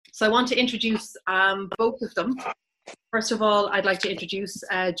So I want to introduce both of them. First of all, I'd like to introduce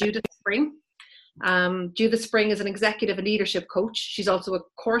Judith Spring. Judith Spring is an executive and leadership coach. She's also a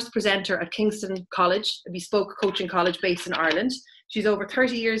course presenter at Kingston College, a bespoke coaching college based in Ireland. She's over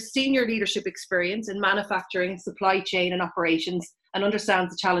 30 years senior leadership experience in manufacturing, supply chain and operations, and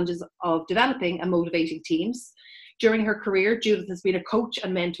understands the challenges of developing and motivating teams. During her career, Judith has been a coach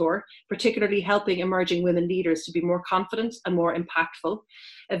and mentor, particularly helping emerging women leaders to be more confident and more impactful.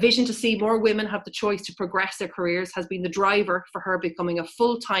 A vision to see more women have the choice to progress their careers has been the driver for her becoming a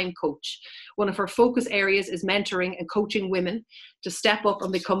full-time coach. One of her focus areas is mentoring and coaching women to step up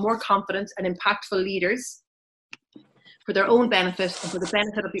and become more confident and impactful leaders for their own benefit and for the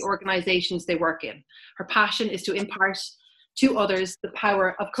benefit of the organizations they work in. Her passion is to impart to others the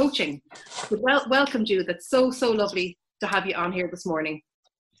power of coaching. So welcome, Judith. It's so lovely to have you on here this morning.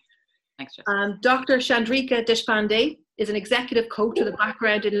 Thanks, Jessica. Dr. Chandrika Deshpande is an executive coach with a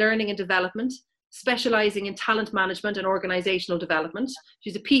background in learning and development, specializing in talent management and organizational development.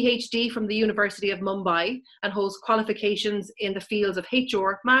 She's a PhD from the University of Mumbai and holds qualifications in the fields of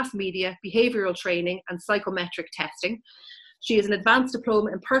HR, mass media, behavioral training, and psychometric testing. She is an advanced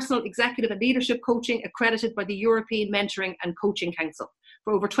diploma in personal, executive and leadership coaching accredited by the European Mentoring and Coaching Council.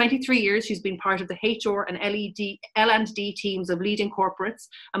 For over 23 years, she's been part of the HR and L&D teams of leading corporates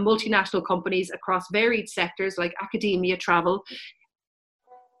and multinational companies across varied sectors like academia, travel,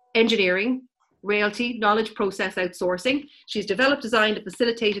 engineering, realty, knowledge process outsourcing. She's developed, designed and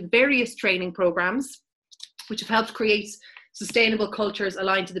facilitated various training programs which have helped create sustainable cultures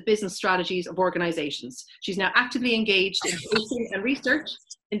aligned to the business strategies of organizations. She's now actively engaged in coaching and research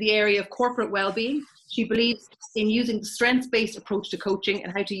in the area of corporate well-being. She believes in using the strengths-based approach to coaching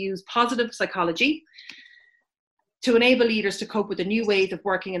and how to use positive psychology to enable leaders to cope with the new ways of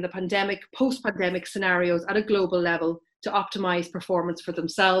working in the pandemic, post-pandemic scenarios at a global level to optimize performance for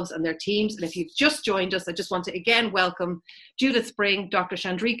themselves and their teams. And if you've just joined us, I just want to again welcome Judith Spring, Dr.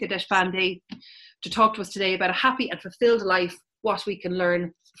 Chandrika Deshpande, to talk to us today about a happy and fulfilled life, what we can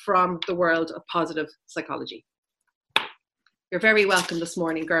learn from the world of positive psychology. You're very welcome this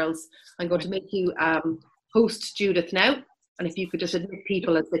morning, girls. I'm going to make you host Judith now, and if you could just admit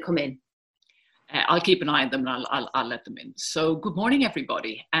people as they come in. I'll keep an eye on them and I'll let them in. So good morning,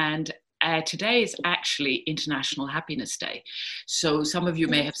 everybody. And today is actually International Happiness Day. So some of you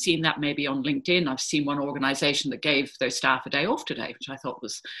may have seen that maybe on LinkedIn. I've seen one organization that gave their staff a day off today, which I thought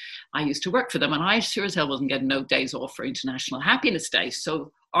was, I used to work for them and I sure as hell wasn't getting no days off for International Happiness Day.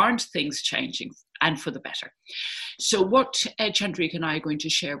 So aren't things changing, and for the better? So what Chandrika and I are going to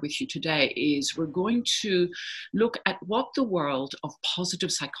share with you today is we're going to look at what the world of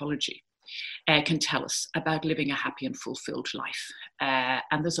positive psychology can tell us about living a happy and fulfilled life.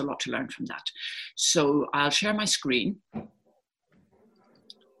 And there's a lot to learn from that. So I'll share my screen.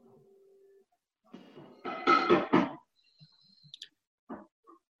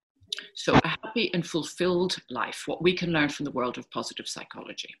 So a happy and fulfilled life, what we can learn from the world of positive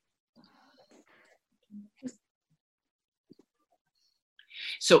psychology.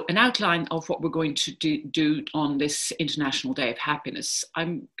 So an outline of what we're going to do on this International Day of Happiness.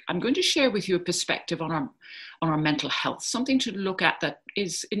 I'm going to share with you a perspective on our mental health, something to look at that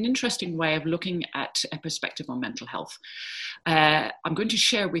is an interesting way of looking at a perspective on mental health. I'm going to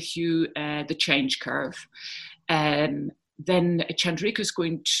share with you the change curve. Then Chandrika is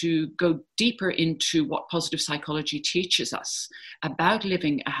going to go deeper into what positive psychology teaches us about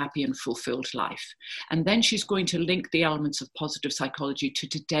living a happy and fulfilled life. And then she's going to link the elements of positive psychology to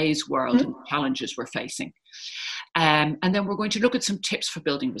today's world and the challenges we're facing. And then we're going to look at some tips for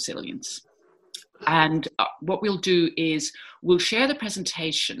building resilience. And what we'll do is we'll share the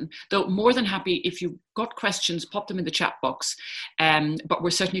presentation, though more than happy if you've got questions, pop them in the chat box. But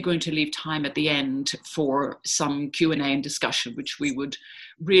we're certainly going to leave time at the end for some Q&A and discussion, which we would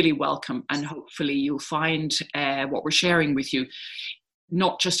really welcome. And hopefully you'll find what we're sharing with you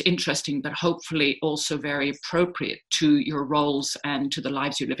not just interesting, but hopefully also very appropriate to your roles and to the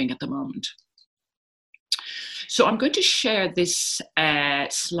lives you're living at the moment. So I'm going to share this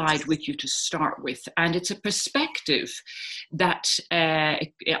slide with you to start with, and it's a perspective that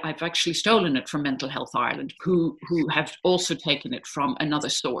I've actually stolen it from Mental Health Ireland, who have also taken it from another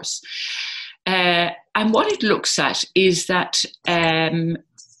source. And what it looks at is that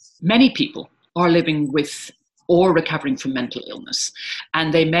many people are living with or recovering from mental illness.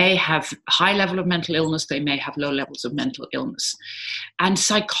 And they may have high level of mental illness, they may have low levels of mental illness. And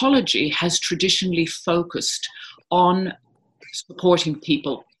psychology has traditionally focused on supporting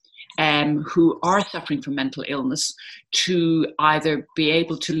people who are suffering from mental illness to either be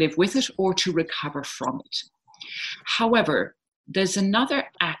able to live with it or to recover from it. However, there's another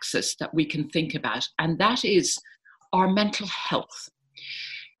axis that we can think about, and that is our mental health.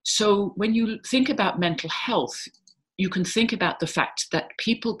 So when you think about mental health, you can think about the fact that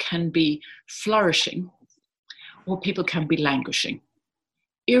people can be flourishing or people can be languishing,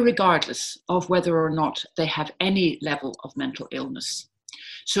 irregardless of whether or not they have any level of mental illness.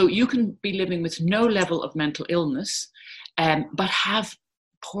 So you can be living with no level of mental illness, but have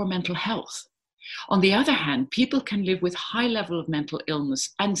poor mental health. On the other hand, people can live with high level of mental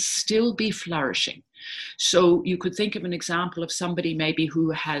illness and still be flourishing. So you could think of an example of somebody maybe who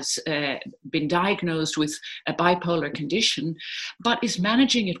has been diagnosed with a bipolar condition, but is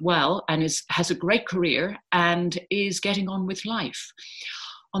managing it well and has a great career and is getting on with life.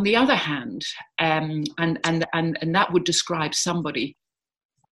 On the other hand, and that would describe somebody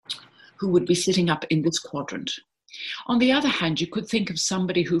who would be sitting up in this quadrant. On the other hand, you could think of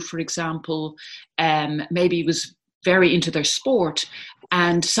somebody who, for example, maybe was very into their sport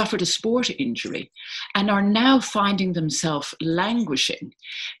and suffered a sport injury and are now finding themselves languishing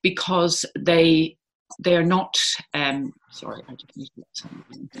because they're not, sorry, I just need to let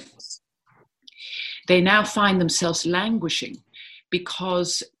something. They now find themselves languishing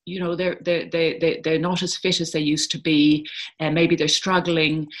because, you know, they're not as fit as they used to be, and maybe they're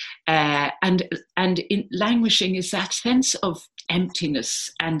struggling, and in languishing is that sense of emptiness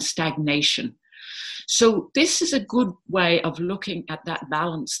and stagnation. So this is a good way of looking at that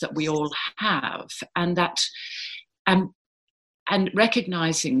balance that we all have, and that, and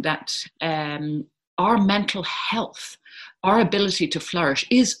recognizing that our mental health, our ability to flourish,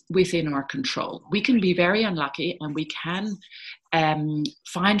 is within our control. We can be very unlucky, and we can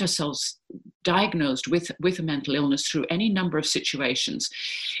find ourselves diagnosed with a mental illness through any number of situations.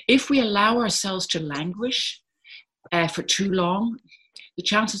 If we allow ourselves to languish for too long, the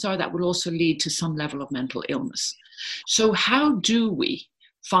chances are that will also lead to some level of mental illness. So how do we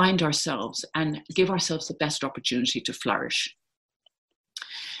find ourselves and give ourselves the best opportunity to flourish?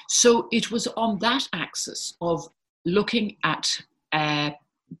 So it was on that axis of looking at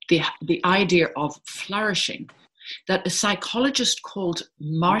the idea of flourishing that a psychologist called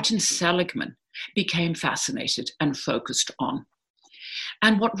Martin Seligman became fascinated and focused on.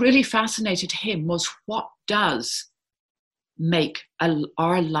 And what really fascinated him was, what does make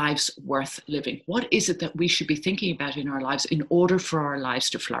our lives worth living? What is it that we should be thinking about in our lives in order for our lives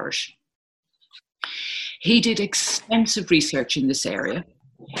to flourish? He did extensive research in this area,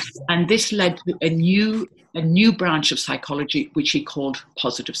 and this led to a new branch of psychology, which he called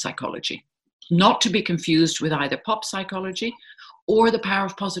positive psychology. Not to be confused with either pop psychology or the power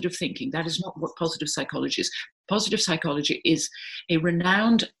of positive thinking. That is not what positive psychology is. Positive psychology is a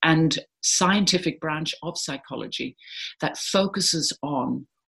renowned and scientific branch of psychology that focuses on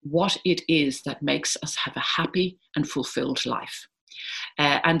what it is that makes us have a happy and fulfilled life.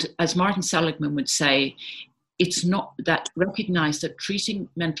 And as Martin Seligman would say, it's not that, recognize that treating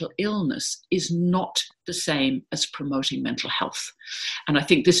mental illness is not the same as promoting mental health. And I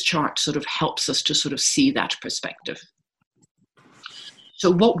think this chart sort of helps us to sort of see that perspective.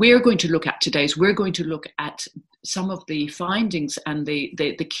 So what we're going to look at today is we're going to look at some of the findings and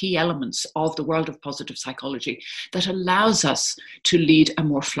the key elements of the world of positive psychology that allows us to lead a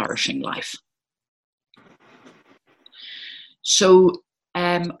more flourishing life. So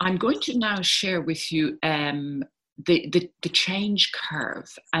I'm going to now share with you the change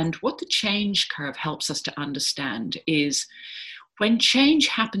curve. And what the change curve helps us to understand is, when change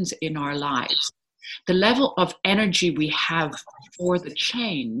happens in our lives, the level of energy we have for the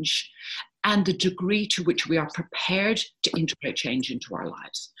change and the degree to which we are prepared to integrate change into our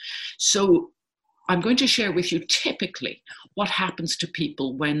lives. So I'm going to share with you typically what happens to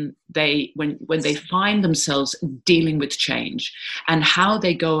people when they find themselves dealing with change, and how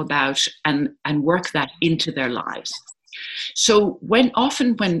they go about and work that into their lives. So when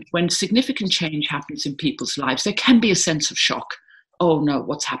significant change happens in people's lives, there can be a sense of shock. Oh no,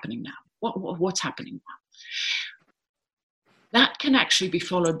 what's happening now? What's happening now? That can actually be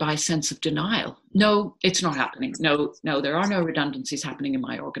followed by a sense of denial. No, it's not happening. No, there are no redundancies happening in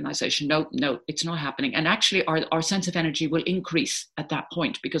my organization. No, it's not happening. And actually our sense of energy will increase at that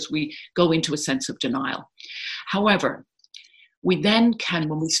point because we go into a sense of denial. However, we then can,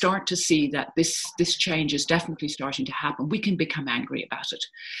 when we start to see that this change is definitely starting to happen, we can become angry about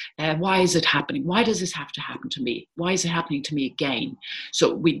it. Why is it happening? Why does this have to happen to me? Why is it happening to me again?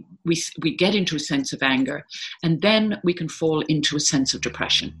 So we get into a sense of anger, and then we can fall into a sense of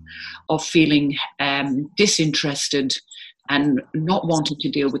depression, of feeling disinterested and not wanting to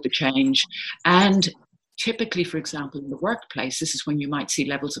deal with the change, and typically, for example, in the workplace, this is when you might see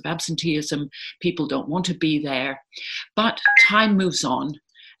levels of absenteeism. People don't want to be there. But time moves on,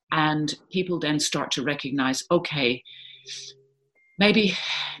 and people then start to recognize, okay, maybe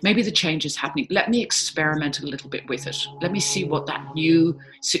the change is happening. Let me experiment a little bit with it. Let me see what that new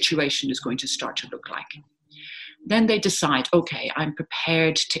situation is going to start to look like. Then they decide, okay, I'm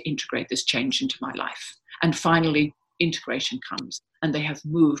prepared to integrate this change into my life. And finally, integration comes, and they have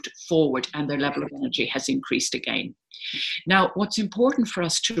moved forward, and their level of energy has increased again. Now, what's important for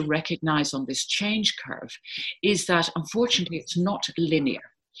us to recognize on this change curve is that, unfortunately, it's not linear.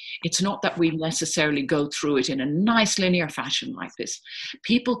 It's not that we necessarily go through it in a nice linear fashion like this.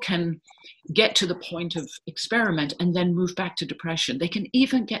 People can get to the point of experiment and then move back to depression. They can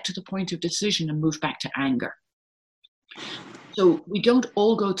even get to the point of decision and move back to anger. So we don't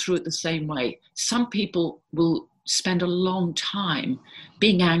all go through it the same way. Some people will spend a long time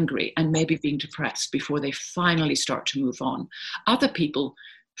being angry and maybe being depressed before they finally start to move on. Other people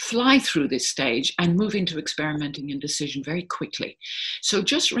fly through this stage and move into experimenting and decision very quickly. So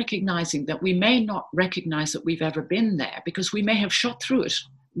just recognizing that we may not recognize that we've ever been there because we may have shot through it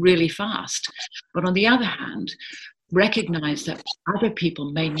really fast. But on the other hand, recognize that other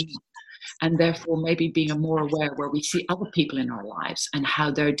people may not. And therefore maybe being more aware where we see other people in our lives and how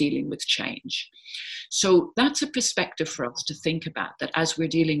they're dealing with change. So that's a perspective for us to think about, that as we're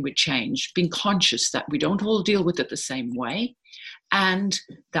dealing with change, being conscious that we don't all deal with it the same way, and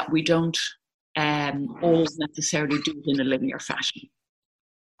that we don't all necessarily do it in a linear fashion.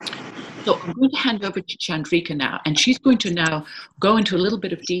 So I'm going to hand over to Chandrika now, and she's going to now go into a little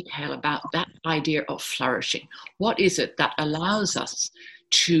bit of detail about that idea of flourishing. What is it that allows us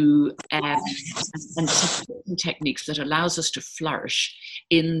to, and some techniques that allows us to flourish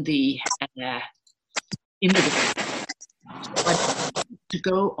in the to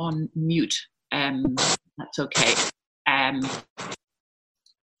go on mute. That's okay.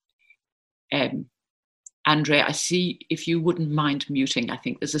 Andrea, I see if you wouldn't mind muting. I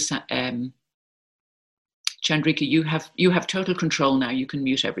think there's a Chandrika, you have total control now. You can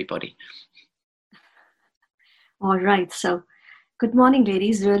mute everybody. All right. So good morning,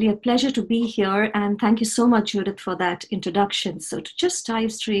 ladies. Really a pleasure to be here. And thank you so much, Judith, for that introduction. So to just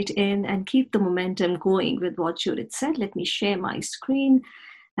dive straight in and keep the momentum going with what Judith said, let me share my screen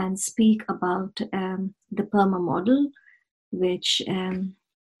and speak about the PERMA model, which,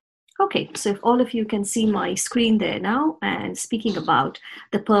 okay, so if all of you can see my screen there now, and speaking about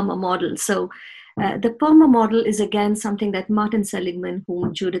the PERMA model. So the PERMA model is again something that Martin Seligman,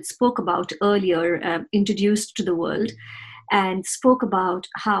 whom Judith spoke about earlier, introduced to the world, and spoke about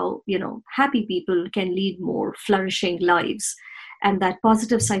how, happy people can lead more flourishing lives, and that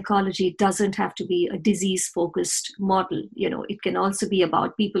positive psychology doesn't have to be a disease-focused model. It can also be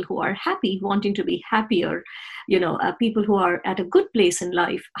about people who are happy, wanting to be happier, people who are at a good place in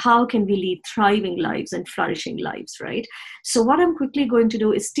life. How can we lead thriving lives and flourishing lives, right? So what I'm quickly going to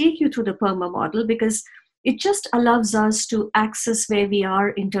do is take you through the PERMA model, because it just allows us to access where we are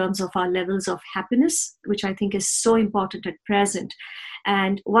in terms of our levels of happiness, which I think is so important at present.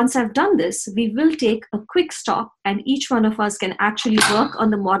 And once I've done this, we will take a quick stop, and each one of us can actually work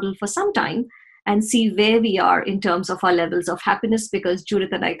on the model for some time and see where we are in terms of our levels of happiness, because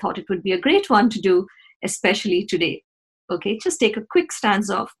Judith and I thought it would be a great one to do, especially today. Okay, just take a quick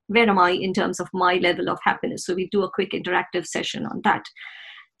stance of where am I in terms of my level of happiness. So we do a quick interactive session on that.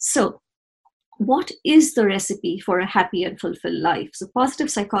 So what is the recipe for a happy and fulfilled life? So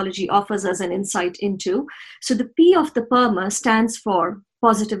positive psychology offers us an insight into, so the P of the PERMA stands for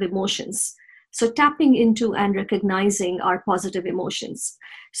positive emotions. So tapping into and recognizing our positive emotions.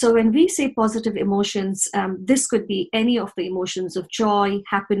 So when we say positive emotions, this could be any of the emotions of joy,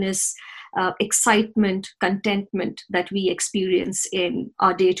 happiness, excitement, contentment that we experience in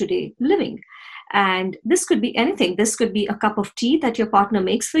our day-to-day living. And this could be anything. This could be a cup of tea that your partner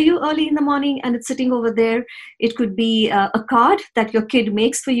makes for you early in the morning and it's sitting over there. It could be a card that your kid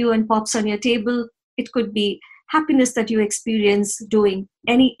makes for you and pops on your table. It could be happiness that you experience doing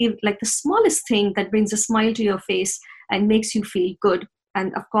like the smallest thing that brings a smile to your face and makes you feel good.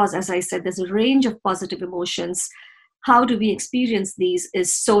 And of course, as I said, there's a range of positive emotions. How do we experience these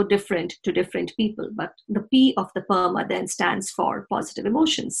is so different to different people. But the P of the PERMA then stands for positive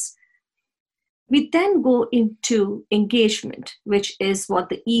emotions. We then go into engagement, which is what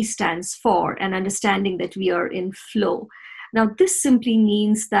the E stands for, and understanding that we are in flow. Now, this simply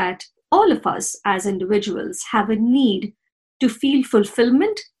means that all of us as individuals have a need to feel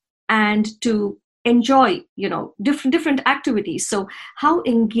fulfillment and to enjoy, different activities. So how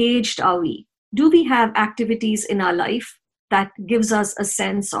engaged are we? Do we have activities in our life that gives us a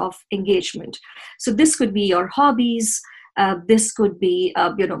sense of engagement. So this could be your hobbies. This could be,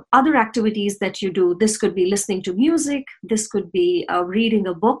 other activities that you do. This could be listening to music. This could be reading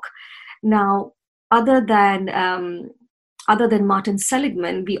a book. Now, other than Martin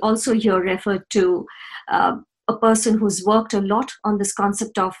Seligman, we also here refer to a person who's worked a lot on this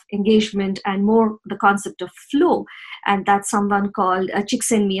concept of engagement and more the concept of flow, and that's someone called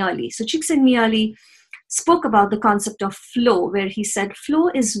Csikszentmihalyi. So Csikszentmihalyi spoke about the concept of flow, where he said flow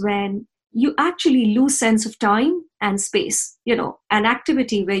is when you actually lose sense of time and space, an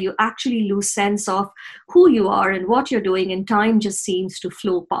activity where you actually lose sense of who you are and what you're doing, and time just seems to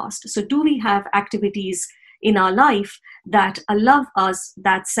flow past. So do we have activities in our life that allow us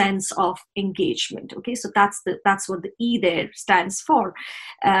that sense of engagement? Okay, so that's what the E there stands for.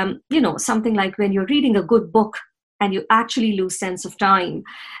 Something like when you're reading a good book and you actually lose sense of time.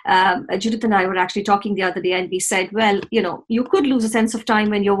 Judith and I were actually talking the other day, and we said, well, you could lose a sense of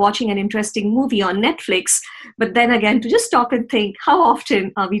time when you're watching an interesting movie on Netflix, but then again, to just stop and think, how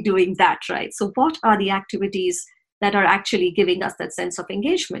often are we doing that, right? So what are the activities that are actually giving us that sense of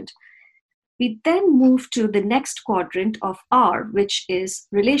engagement? We then move to the next quadrant of R, which is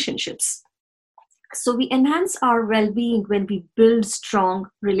relationships. So we enhance our well-being when we build strong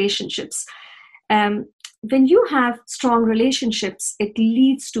relationships. When you have strong relationships, it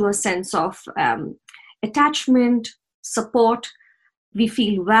leads to a sense of attachment, support. We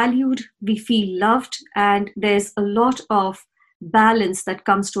feel valued, we feel loved, and there's a lot of balance that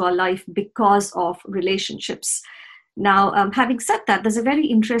comes to our life because of relationships. Now, having said that, there's a very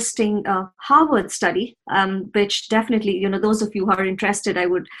interesting Harvard study, which definitely, those of you who are interested, I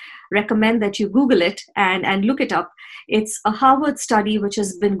would recommend that you Google it and look it up. It's a Harvard study which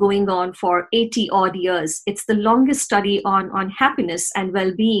has been going on for 80 odd years. It's the longest study on happiness and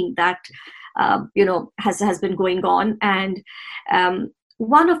well-being that, has been going on. And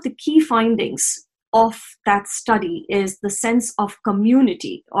one of the key findings of that study is the sense of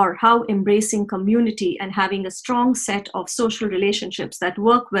community, or how embracing community and having a strong set of social relationships that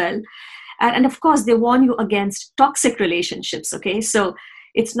work well. And of course, they warn you against toxic relationships. Okay, so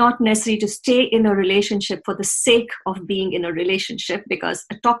it's not necessary to stay in a relationship for the sake of being in a relationship, because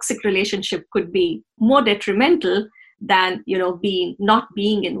a toxic relationship could be more detrimental than not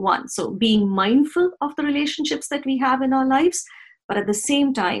being in one. So being mindful of the relationships that we have in our lives, but at the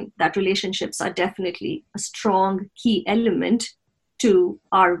same time, that relationships are definitely a strong key element to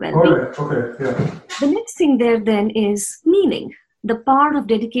our well-being. Okay, yeah. The next thing there then is meaning, the power of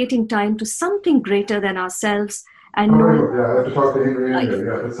dedicating time to something greater than ourselves and knowing. Yeah, I have to talk to Henry Angel.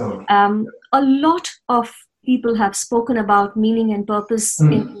 Yeah, that sounds. A lot of people have spoken about meaning and purpose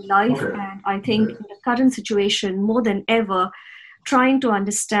in life, and I think in the current situation, more than ever, trying to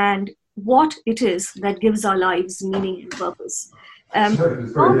understand what it is that gives our lives meaning and purpose. A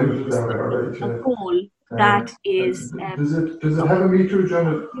goal that is. Does it have a meter,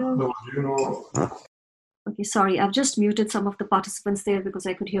 Janet? No, do you know? Okay, sorry, I've just muted some of the participants there because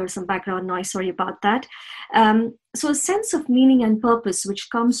I could hear some background noise. Sorry about that. So a sense of meaning and purpose, which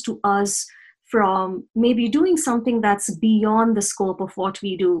comes to us from maybe doing something that's beyond the scope of what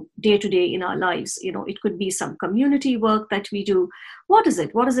we do day to day in our lives. It could be some community work that we do. What is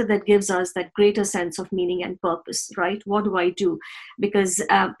it? What is it that gives us that greater sense of meaning and purpose, right? What do I do? Because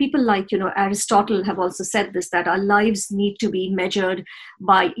people like, Aristotle have also said this, that our lives need to be measured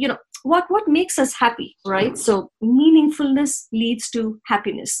by, what makes us happy, right? So meaningfulness leads to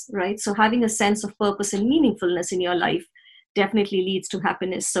happiness, right? So having a sense of purpose and meaningfulness in your life definitely leads to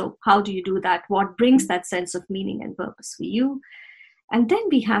happiness. So how do you do that? What brings that sense of meaning and purpose for you? And then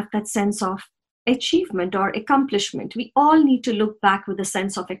we have that sense of achievement or accomplishment. We all need to look back with a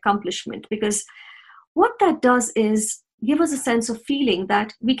sense of accomplishment, because what that does is give us a sense of feeling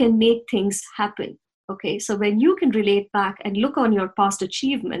that we can make things happen. Okay, so when you can relate back and look on your past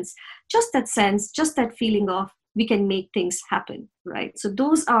achievements, just that sense, just that feeling of we can make things happen, right? So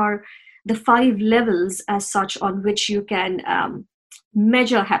those are the 5 levels as such on which you can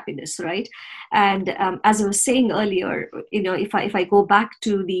measure happiness, right? And as I was saying earlier, if I go back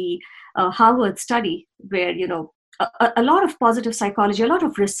to the Harvard study, where a lot of positive psychology, a lot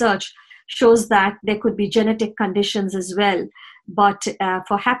of research shows that there could be genetic conditions as well. But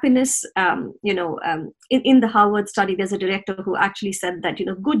for happiness, in the Harvard study, there's a director who actually said that,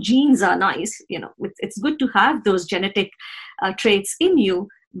 good genes are nice. It's good to have those genetic traits in you,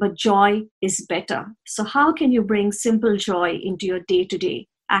 but joy is better. So how can you bring simple joy into your day-to-day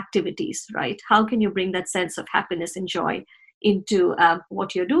activities, right? How can you bring that sense of happiness and joy into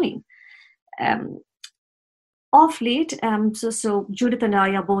what you're doing? Off late, so Judith and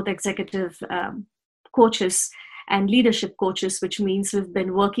I are both executive coaches, and leadership coaches, which means we've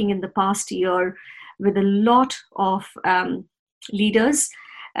been working in the past year with a lot of leaders.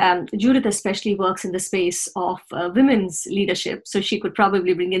 Judith especially works in the space of women's leadership, so she could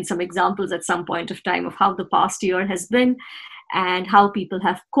probably bring in some examples at some point of time of how the past year has been and how people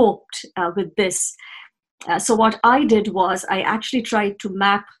have coped with this. So what I did was I actually tried to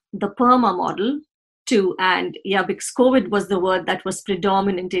map the PERMA model to, and yeah, because COVID was the word that was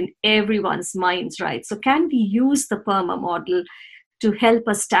predominant in everyone's minds, right? So can we use the PERMA model to help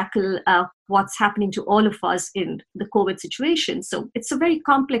us tackle what's happening to all of us in the COVID situation? So it's a very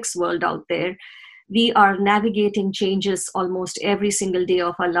complex world out there. We are navigating changes almost every single day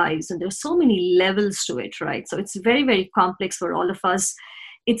of our lives, and there's so many levels to it, right? So it's very, very complex for all of us.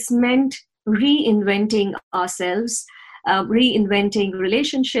 It's meant reinventing ourselves, reinventing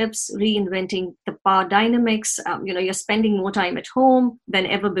relationships, reinventing the power dynamics. You're spending more time at home than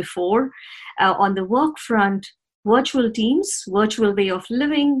ever before. On the work front, virtual teams, virtual way of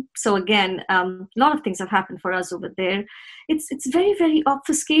living. So again, a lot of things have happened for us over there. It's very, very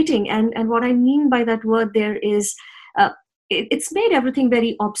obfuscating. And what I mean by that word there is it's made everything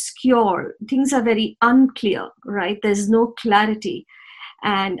very obscure. Things are very unclear, right? There's no clarity.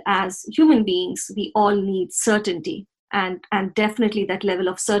 And as human beings, we all need certainty. And definitely that level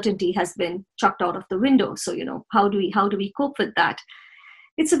of certainty has been chucked out of the window. So, how do we cope with that?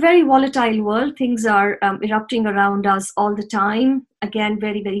 It's a very volatile world. Things are erupting around us all the time. Again,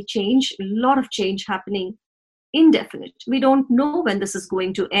 very, very a lot of change happening, indefinite. We don't know when this is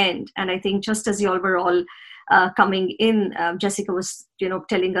going to end. And I think just as you all were all coming in, Jessica was,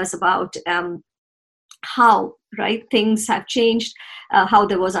 telling us about how, right, things have changed, how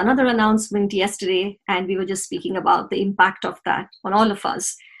there was another announcement yesterday, and we were just speaking about the impact of that on all of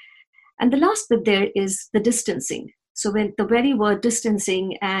us. And the last bit there is the distancing. So when the very word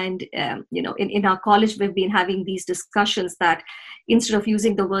distancing, and in our college, we've been having these discussions that instead of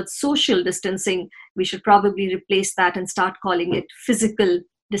using the word social distancing, we should probably replace that and start calling it physical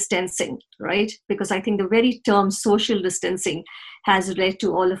distancing, right? Because I think the very term social distancing has led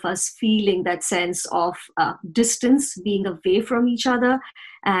to all of us feeling that sense of distance, being away from each other,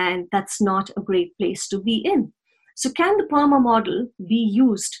 and that's not a great place to be in. So can the PERMA model be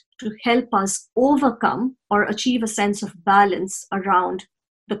used to help us overcome or achieve a sense of balance around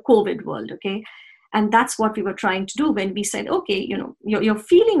the COVID world, okay? And that's what we were trying to do when we said, okay, you're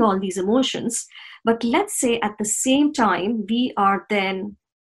feeling all these emotions, but let's say at the same time, we are then,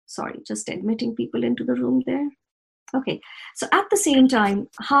 just admitting people into the room there. Okay, so at the same time,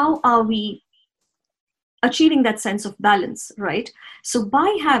 how are we achieving that sense of balance, right? So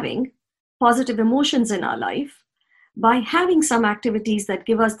by having positive emotions in our life, by having some activities that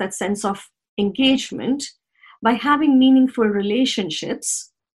give us that sense of engagement, by having meaningful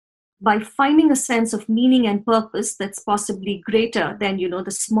relationships, by finding a sense of meaning and purpose that's possibly greater than,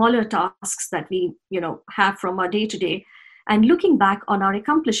 the smaller tasks that we, have from our day to day, and looking back on our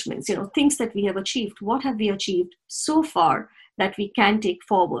accomplishments, things that we have achieved, what have we achieved so far that we can take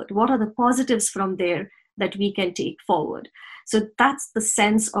forward? What are the positives from there that we can take forward? So that's the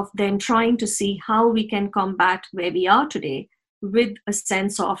sense of then trying to see how we can combat where we are today with a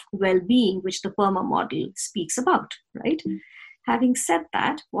sense of well-being, which the PERMA model speaks about, right? Mm-hmm. Having said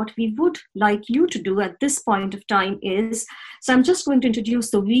that, what we would like you to do at this point of time is, so I'm just going to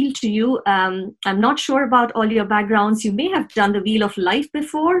introduce the wheel to you. I'm not sure about all your backgrounds. You may have done the Wheel of Life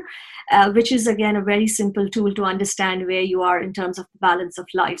before, which is again a very simple tool to understand where you are in terms of the balance of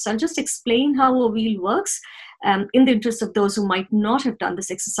life. So I'll just explain how a wheel works in the interest of those who might not have done this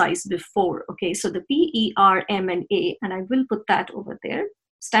exercise before. Okay, so the P, E, R, M, and A, and I will put that over there,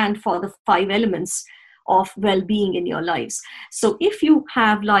 stand for the 5 elements of well-being in your lives. So if you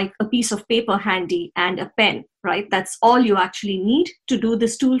have like a piece of paper handy and a pen, right, that's all you actually need to do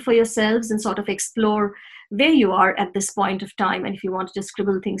this tool for yourselves and sort of explore where you are at this point of time, and if you want to just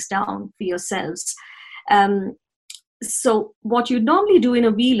scribble things down for yourselves. So what you normally do in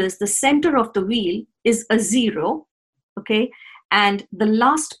a wheel is the center of the wheel is a 0, okay, and the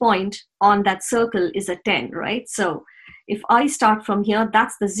last point on that circle is a 10, right? So if I start from here,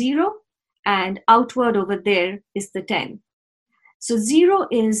 that's the 0, and outward over there is the 10. So 0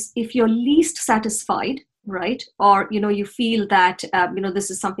 is if you're least satisfied, right? Or, you feel that, this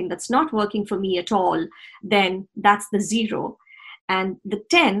is something that's not working for me at all, then that's the 0. And the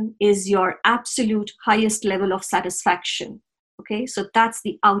 10 is your absolute highest level of satisfaction. Okay, so that's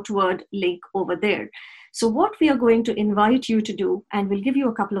the outward link over there. So what we are going to invite you to do, and we'll give you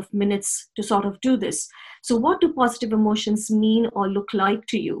a couple of minutes to sort of do this. So what do positive emotions mean or look like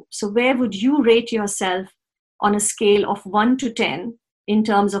to you? So where would you rate yourself on a scale of 1 to 10 in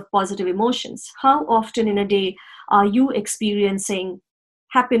terms of positive emotions? How often in a day are you experiencing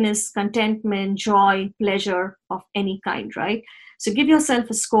happiness, contentment, joy, pleasure of any kind, right? So give yourself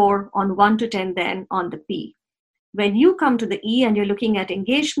a score on 1 to 10 then on the P. When you come to the E and you're looking at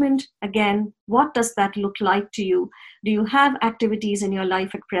engagement, again, what does that look like to you? Do you have activities in your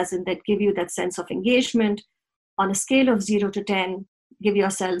life at present that give you that sense of engagement? On a scale of 0 to 10, give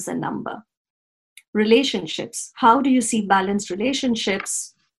yourselves a number. Relationships. How do you see balanced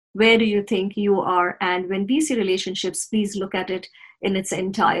relationships? Where do you think you are? And when we see relationships, please look at it in its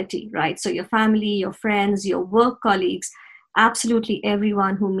entirety, right? So your family, your friends, your work colleagues, absolutely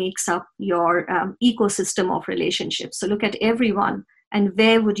everyone who makes up your ecosystem of relationships. So look at everyone, and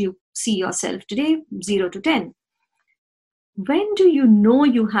where would you see yourself today? 0 to 10. When do you know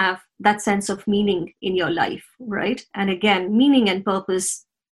you have that sense of meaning in your life, right? And again, meaning and purpose,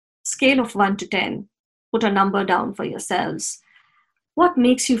 scale of 1 to 10, put a number down for yourselves. What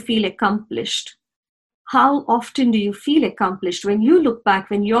makes you feel accomplished? How often do you feel accomplished? When you look back,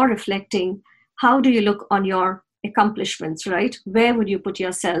 when you're reflecting, how do you look on your accomplishments, right? Where would you put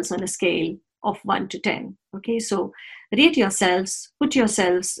yourselves on a scale of 1 to 10? Okay, so rate yourselves, put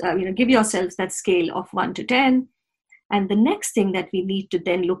yourselves, give yourselves that scale of 1 to 10. And the next thing that we need to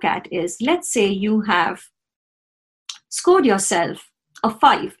then look at is, let's say you have scored yourself a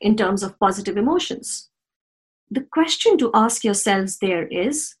 5 in terms of positive emotions. The question to ask yourselves there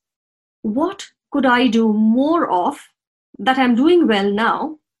is, what could I do more of that I'm doing well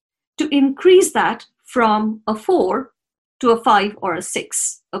now to increase that from a 4 to a 5 or a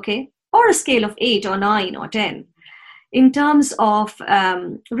 6, okay? Or a scale of 8 or 9 or 10. In terms of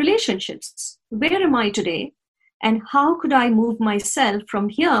relationships, where am I today? And how could I move myself from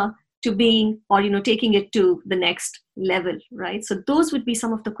here to being, or, taking it to the next level, right? So those would be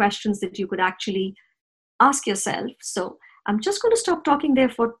some of the questions that you could actually ask yourself. So I'm just going to stop talking there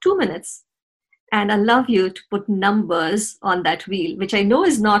for 2 minutes and allow you to put numbers on that wheel, which I know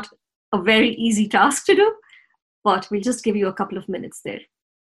is not a very easy task to do, but we'll just give you a couple of minutes there.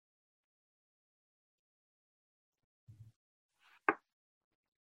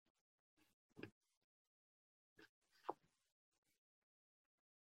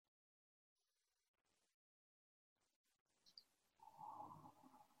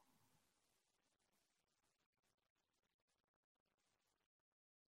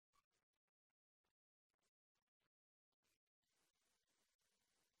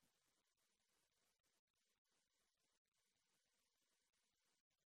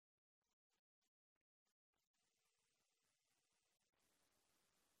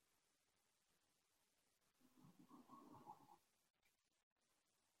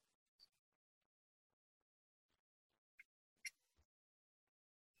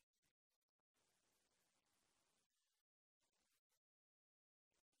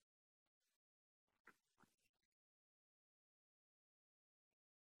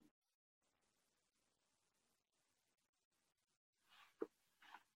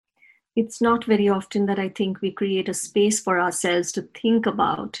 It's not very often that I think we create a space for ourselves to think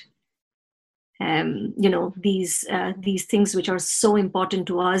about, these things which are so important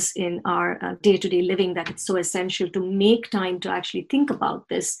to us in our day-to-day living, that it's so essential to make time to actually think about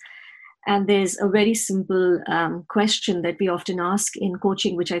this. And there's a very simple question that we often ask in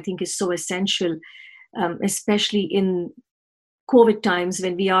coaching, which I think is so essential, especially in COVID times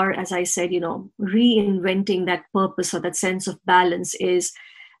when we are, as I said, reinventing that purpose or that sense of balance, is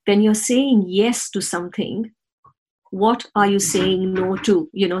when you're saying yes to something, what are you saying no to?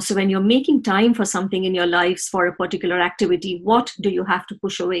 So when you're making time for something in your lives for a particular activity, what do you have to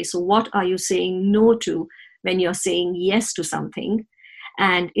push away? So what are you saying no to when you're saying yes to something?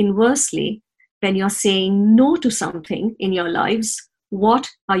 And inversely, when you're saying no to something in your lives, what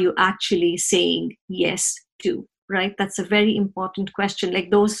are you actually saying yes to, right? That's a very important question.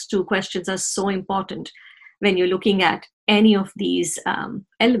 Like, those two questions are so important when you're looking at any of these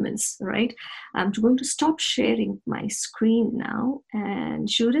elements, right? I'm going to stop sharing my screen now. And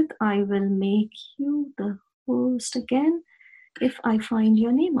Judith, I will make you the host again if I find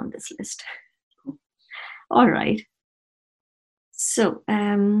your name on this list. All right. So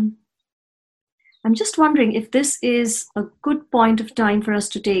I'm just wondering if this is a good point of time for us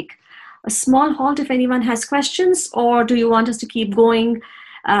to take a small halt if anyone has questions, or do you want us to keep going,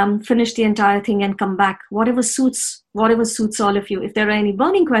 finish the entire thing and come back? Whatever suits all of you. If there are any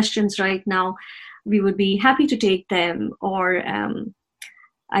burning questions right now, we would be happy to take them, or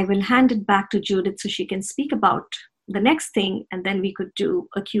I will hand it back to Judith so she can speak about the next thing, and then we could do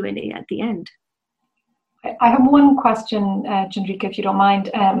a Q&A at the end. I have one question, Chandrika, if you don't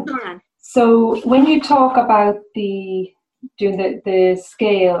mind. Sure. So when you talk about the doing the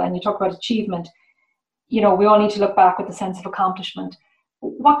scale, and you talk about achievement, we all need to look back with a sense of accomplishment.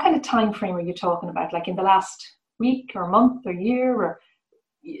 What kind of time frame are you talking about? Like in the last week or month or year, or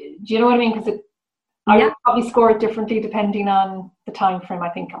do you know what I mean? Because I would probably score it differently depending on the time frame I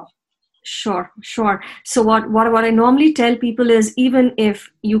think of. Sure. So what I normally tell people is, even if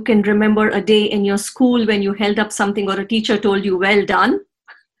you can remember a day in your school when you held up something or a teacher told you, well done,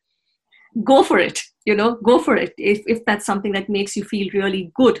 go for it, go for it. If that's something that makes you feel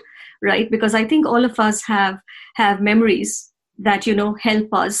really good, right? Because I think all of us have memories that,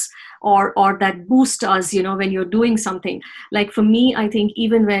 help us or that boost us, when you're doing something. Like for me, I think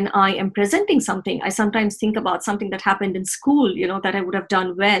even when I am presenting something, I sometimes think about something that happened in school, that I would have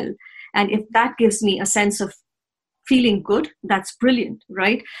done well. And if that gives me a sense of feeling good, that's brilliant,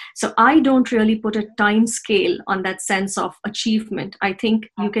 right? So I don't really put a time scale on that sense of achievement. I think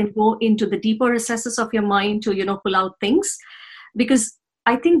you can go into the deeper recesses of your mind to, pull out things, because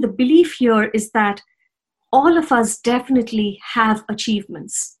I think the belief here is that all of us definitely have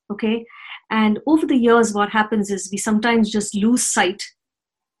achievements, okay? And over the years, what happens is we sometimes just lose sight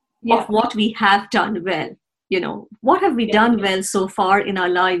of what we have done well. What have we done well so far in our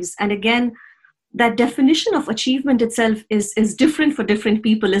lives? And again, that definition of achievement itself is different for different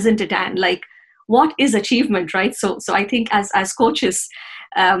people, isn't it, Anne? Like, what is achievement, right? So I think as coaches,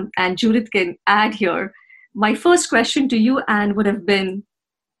 and Judith can add here, my first question to you, Anne, would have been,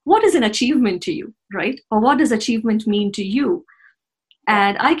 what is an achievement to you, right? Or what does achievement mean to you?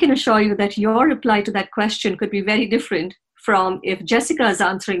 And I can assure you that your reply to that question could be very different from if Jessica is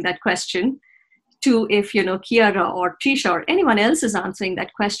answering that question to if, Kiara or Trisha or anyone else is answering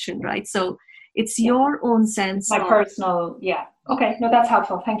that question, right? So it's your own sense. My personal, Okay, no, that's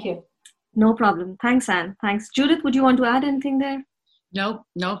helpful. Thank you. No problem. Thanks, Anne. Thanks. Judith, would you want to add anything there? No,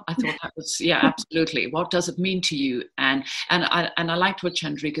 I thought that was, absolutely. What does it mean to you? And I liked what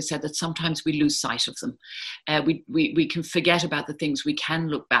Chandrika said, that sometimes we lose sight of them. We can forget about the things we can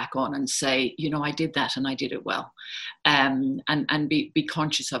look back on and say, I did that and I did it well, and be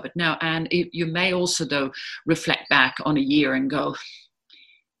conscious of it. Now, and you may also, though, reflect back on a year and go,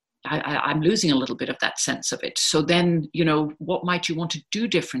 I'm losing a little bit of that sense of it. So then, what might you want to do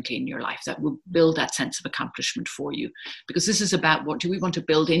differently in your life that will build that sense of accomplishment for you? Because this is about, what do we want to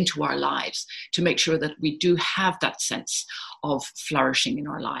build into our lives to make sure that we do have that sense of flourishing in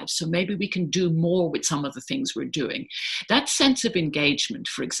our lives. So maybe we can do more with some of the things we're doing. That sense of engagement,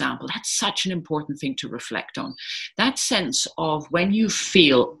 for example, that's such an important thing to reflect on. That sense of when you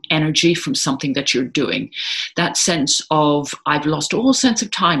feel energy from something that you're doing, that sense of, I've lost all sense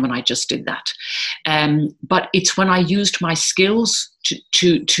of time when I just did that. But it's when I used my skills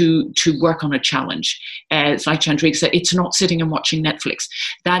to work on a challenge. It's like Chandrika said, it's not sitting and watching Netflix.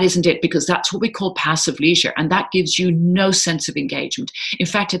 That isn't it, because that's what we call passive leisure, and that gives you no sense of engagement. In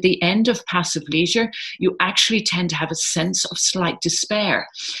fact, at the end of passive leisure, you actually tend to have a sense of slight despair.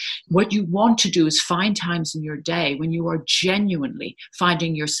 What you want to do is find times in your day when you are genuinely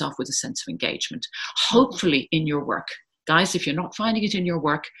finding yourself with a sense of engagement, hopefully in your work. Guys, if you're not finding it in your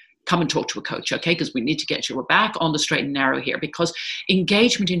work, come and talk to a coach, okay? Because we need to get you back on the straight and narrow here, because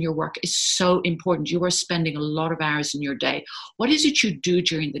engagement in your work is so important. You are spending a lot of hours in your day. What is it you do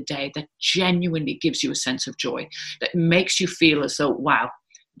during the day that genuinely gives you a sense of joy, that makes you feel as though, wow,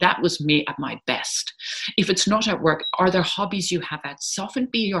 that was me at my best? If it's not at work, are there hobbies you have often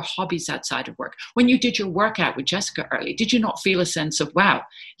be your hobbies outside of work? When you did your workout with Jessica early, did you not feel a sense of, wow,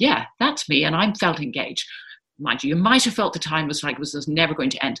 yeah, that's me, and I felt engaged? Mind you might have felt the time was never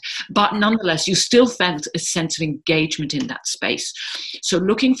going to end, but nonetheless, you still felt a sense of engagement in that space. So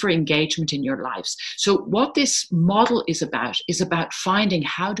looking for engagement in your lives. So what this model is about finding,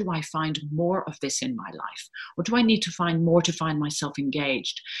 how do I find more of this in my life? What do I need to find more to find myself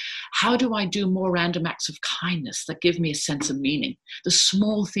engaged? How do I do more random acts of kindness that give me a sense of meaning? The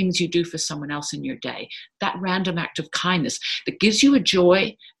small things you do for someone else in your day, that random act of kindness that gives you a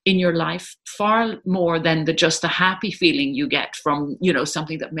joy in your life far more than just the happy feeling you get from,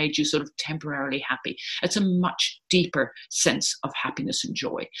 something that made you sort of temporarily happy. It's a much deeper sense of happiness and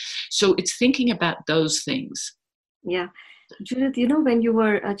joy. So it's thinking about those things. Yeah. Judith, when you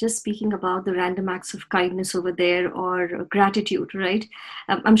were just speaking about the random acts of kindness over there, or gratitude, right?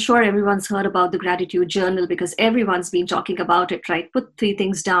 I'm sure everyone's heard about the gratitude journal, because everyone's been talking about it, right? Put 3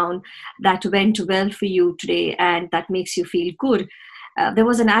 things down that went well for you today and that makes you feel good. There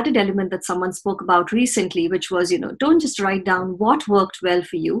was an added element that someone spoke about recently, which was, don't just write down what worked well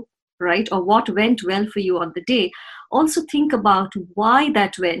for you, right? Or what went well for you on the day. Also think about why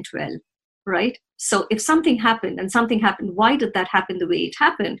that went well, right? So if something happened and something happened, why did that happen the way it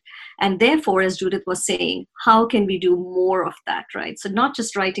happened? And therefore, as Judith was saying, how can we do more of that, right? So not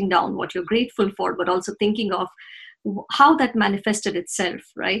just writing down what you're grateful for, but also thinking of how that manifested itself,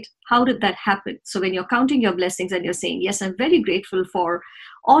 right? How did that happen? So when you're counting your blessings and you're saying, yes, I'm very grateful for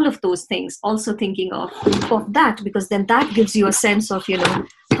all of those things, also thinking of that, because then that gives you a sense of,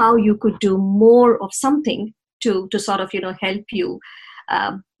 how you could do more of something to sort of, help you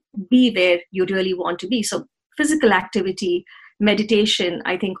be where you really want to be. So physical activity, meditation,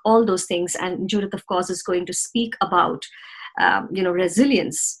 I think all those things. And Judith, of course, is going to speak about,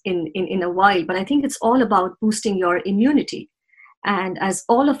 resilience in a while. But I think it's all about boosting your immunity. And as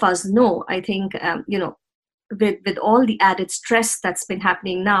all of us know, I think, with all the added stress that's been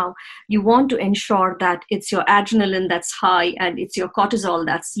happening now, you want to ensure that it's your adrenaline that's high and it's your cortisol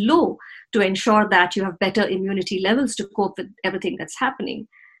that's low to ensure that you have better immunity levels to cope with everything that's happening.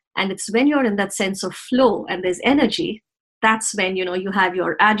 And it's when you're in that sense of flow and there's energy, that's when, you have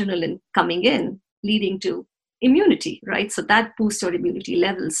your adrenaline coming in, leading to immunity, right? So that boosts your immunity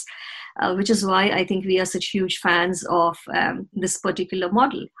levels, which is why I think we are such huge fans of this particular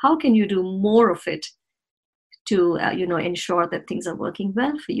model. How can you do more of it to, ensure that things are working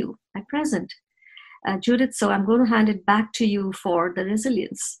well for you at present? Judith, so I'm going to hand it back to you for the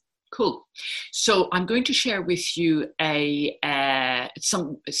resilience. Cool. So I'm going to share with you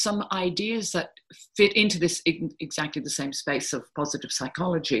some ideas that fit into this exactly the same space of positive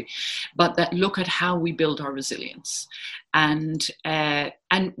psychology, but that look at how we build our resilience. And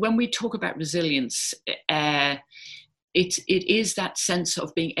when we talk about resilience, it is that sense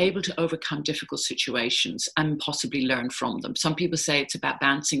of being able to overcome difficult situations and possibly learn from them. Some people say it's about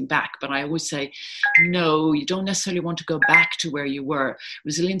bouncing back, but I always say, no, you don't necessarily want to go back to where you were.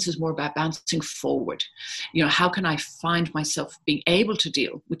 Resilience is more about bouncing forward. How can I find myself being able to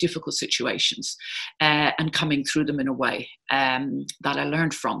deal with difficult situations and coming through them in a way that I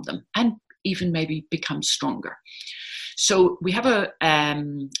learned from them and even maybe become stronger. So we have a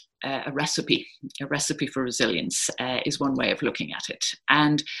recipe for resilience is one way of looking at it.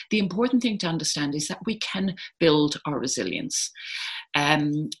 And the important thing to understand is that we can build our resilience.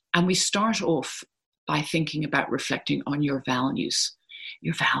 And we start off by thinking about reflecting on your values.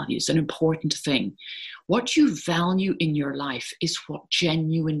 Your values, an important thing. What you value in your life is what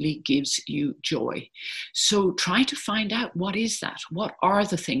genuinely gives you joy. So try to find out, what is that? What are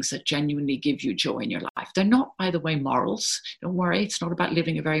the things that genuinely give you joy in your life? They're not, by the way, morals. Don't worry, it's not about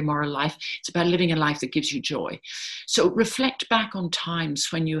living a very moral life. It's about living a life that gives you joy. So reflect back on times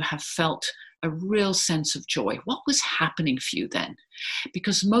when you have felt a real sense of joy. What was happening for you then?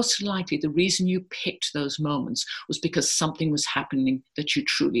 Because most likely the reason you picked those moments was because something was happening that you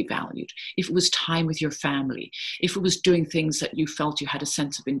truly valued. If it was time with your family, if it was doing things that you felt you had a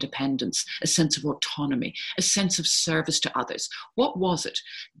sense of independence, a sense of autonomy, a sense of service to others, what was it?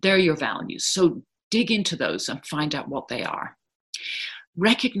 They're your values. So dig into those and find out what they are.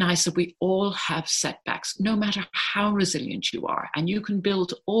 Recognize that we all have setbacks, no matter how resilient you are, and you can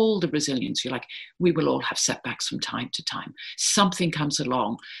build all the resilience you like. We will all have setbacks from time to time. Something comes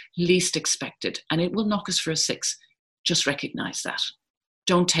along, least expected, and it will knock us for a six. Just recognize that.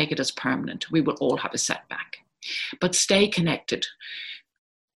 Don't take it as permanent. We will all have a setback, but stay connected.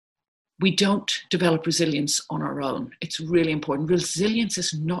 We don't develop resilience on our own. It's really important. Resilience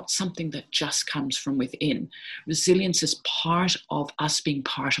is not something that just comes from within. Resilience is part of us being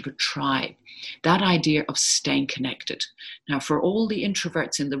part of a tribe. That idea of staying connected. Now, for all the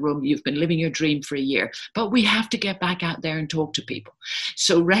introverts in the room, you've been living your dream for a year, but we have to get back out there and talk to people.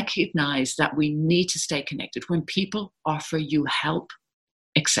 So recognize that we need to stay connected. When people offer you help,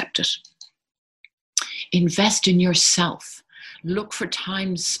 accept it. Invest in yourself. Look for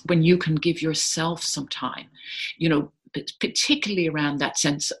times when you can give yourself some time, particularly around that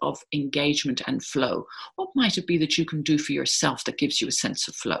sense of engagement and flow. What might it be that you can do for yourself that gives you a sense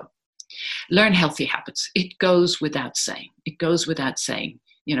of flow? Learn healthy habits. It goes without saying.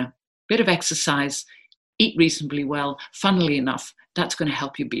 Bit of exercise, eat reasonably well, funnily enough, that's going to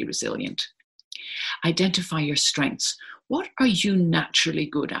help you be resilient. Identify your strengths. What are you naturally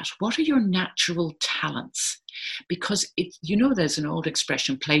good at? What are your natural talents? Because there's an old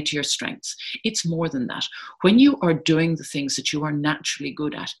expression, play to your strengths. It's more than that. When you are doing the things that you are naturally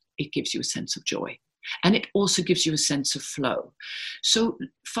good at, it gives you a sense of joy. And it also gives you a sense of flow. So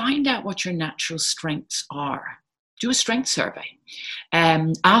find out what your natural strengths are. Do a strength survey.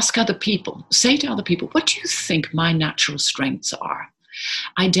 Ask other people. Say to other people, what do you think my natural strengths are?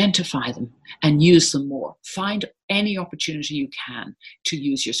 Identify them and use them more. Find any opportunity you can to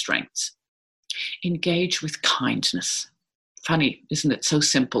use your strengths. Engage with kindness. Funny, isn't it? So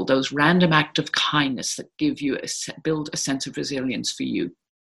simple. Those random acts of kindness that build a sense of resilience for you.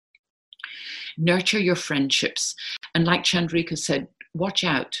 Nurture your friendships. And like Chandrika said, watch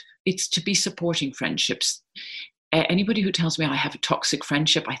out. It's to be supporting friendships. Anybody who tells me I have a toxic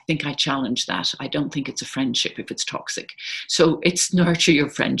friendship, I think I challenge that. I don't think it's a friendship if it's toxic. So it's nurture your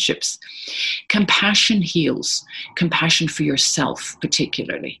friendships. Compassion heals. Compassion for yourself,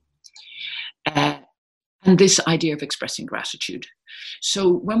 particularly. And this idea of expressing gratitude. So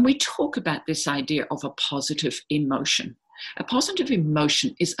when we talk about this idea of a positive emotion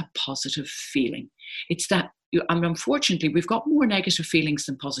is a positive feeling. It's that, unfortunately, we've got more negative feelings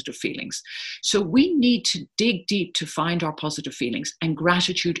than positive feelings. So we need to dig deep to find our positive feelings, and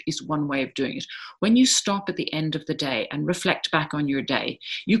gratitude is one way of doing it. When you stop at the end of the day and reflect back on your day,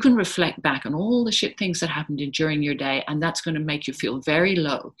 you can reflect back on all the shit things that happened during your day, and that's going to make you feel very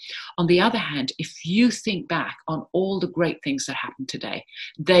low. On the other hand, if you think back on all the great things that happened today,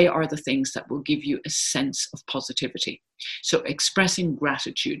 they are the things that will give you a sense of positivity. So expressing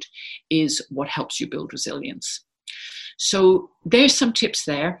gratitude is what helps you build resilience. So there's some tips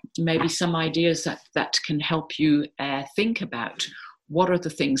there, maybe some ideas that can help you think about what are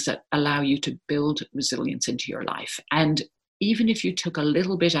the things that allow you to build resilience into your life. And even if you took a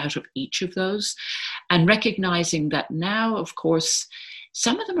little bit out of each of those, and recognizing that now, of course,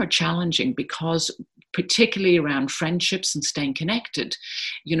 some of them are challenging because, particularly around friendships and staying connected,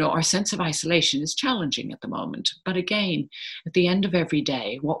 our sense of isolation is challenging at the moment. But again, at the end of every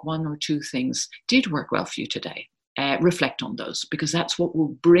day, what one or two things did work well for you today? Reflect on those, because that's what will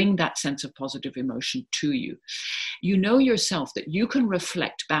bring that sense of positive emotion to you. You know yourself that you can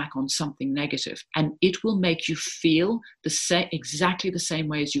reflect back on something negative and it will make you feel exactly the same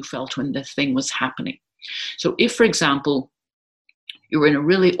way as you felt when the thing was happening. So if, for example, you were in a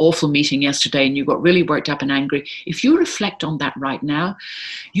really awful meeting yesterday and you got really worked up and angry, if you reflect on that right now,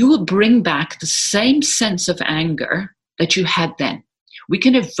 you will bring back the same sense of anger that you had then. We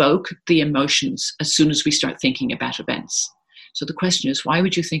can evoke the emotions as soon as we start thinking about events. So the question is, why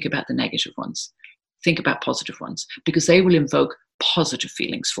would you think about the negative ones? Think about positive ones, because they will invoke positive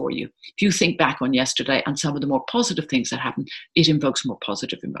feelings for you. If you think back on yesterday and some of the more positive things that happened, it invokes more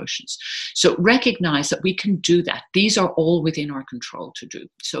positive emotions. So recognize that we can do that. These are all within our control to do.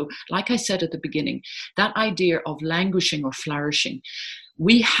 So like I said at the beginning, that idea of languishing or flourishing,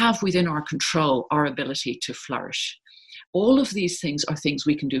 we have within our control our ability to flourish. All of these things are things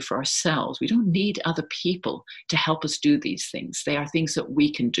we can do for ourselves. We don't need other people to help us do these things. They are things that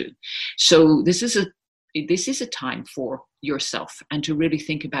we can do. So this is a time for yourself and to really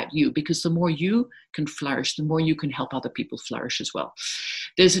think about you, because the more you can flourish, the more you can help other people flourish as well.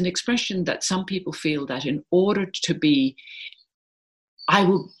 There's an expression that some people feel that in order to be,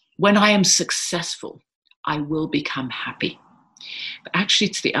 when I am successful, I will become happy. But actually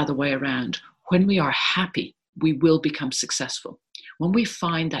it's the other way around. When we are happy, we will become successful. When we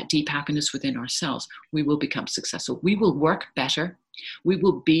find that deep happiness within ourselves, we will become successful. We will work better. We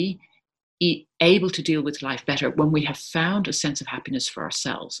will be able to deal with life better when we have found a sense of happiness for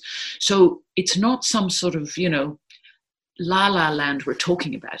ourselves. So it's not some sort of, la la land we're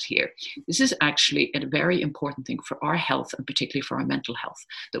talking about here. This is actually a very important thing for our health, and particularly for our mental health,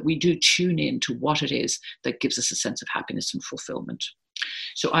 that we do tune in to what it is that gives us a sense of happiness and fulfillment.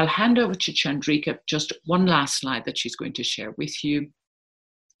 So I'll hand over to Chandrika, just one last slide that she's going to share with you.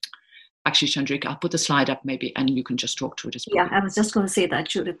 Actually, Chandrika, I'll put the slide up maybe, and you can just talk to it as well. Yeah, I was just going to say that,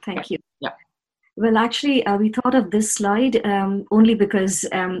 Judith. Thank you. Yeah. Well, actually, we thought of this slide only because,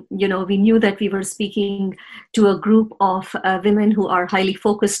 we knew that we were speaking to a group of women who are highly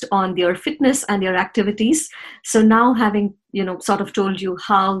focused on their fitness and their activities. So now having, sort of told you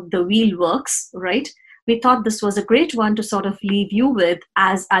how the wheel works, right? We thought this was a great one to sort of leave you with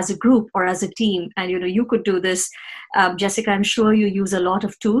as a group or as a team. And, you could do this. Jessica, I'm sure you use a lot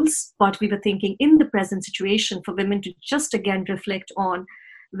of tools, but we were thinking in the present situation for women to just again reflect on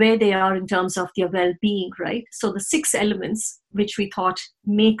where they are in terms of their well-being, right? So the 6 elements which we thought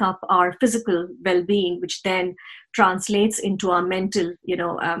make up our physical well-being, which then translates into our mental,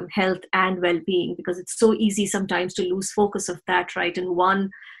 health and well-being, because it's so easy sometimes to lose focus of that, right? And one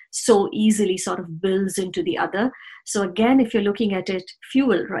so easily sort of builds into the other. So again, if you're looking at it,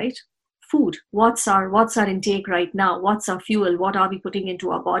 fuel, right? Food. What's our intake right now? What's our fuel? What are we putting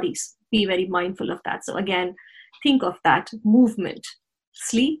into our bodies? Be very mindful of that. So again, think of that. Movement,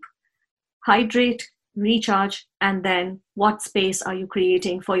 sleep, hydrate, recharge, and then what space are you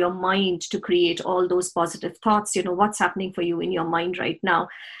creating for your mind to create all those positive thoughts? What's happening for you in your mind right now?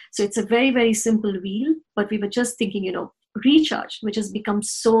 So it's a very, very simple wheel, but we were just thinking, recharge, which has become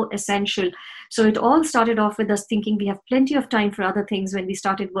so essential. So it all started off with us thinking we have plenty of time for other things when we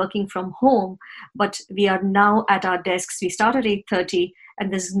started working from home, but we are now at our desks. We start at 8:30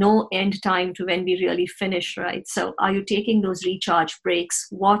 and there's no end time to when we really finish, right? So are you taking those recharge breaks?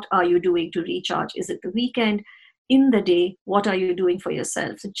 What are you doing to recharge? Is it the weekend? In the day, what are you doing for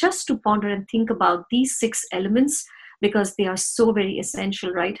yourself? So just to ponder and think about these 6 elements, because they are so very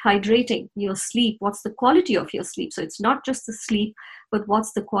essential, right? Hydrating, your sleep, what's the quality of your sleep? So it's not just the sleep, but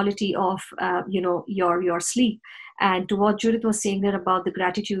what's the quality of, your sleep? And to what Judith was saying there about the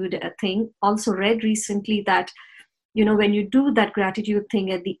gratitude thing, also read recently that, when you do that gratitude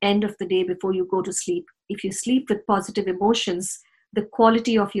thing at the end of the day before you go to sleep, if you sleep with positive emotions, the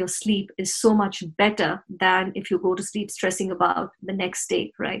quality of your sleep is so much better than if you go to sleep stressing about the next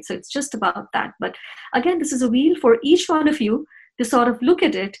day, right? So it's just about that. But again, this is a wheel for each one of you to sort of look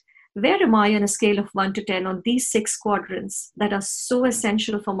at it. Where am I on a scale of 1 to 10 on these 6 quadrants that are so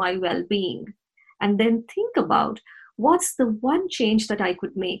essential for my well-being? And then think about what's the one change that I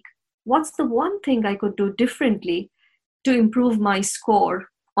could make? What's the one thing I could do differently to improve my score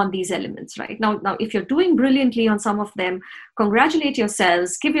on these elements, right? Now, if you're doing brilliantly on some of them, congratulate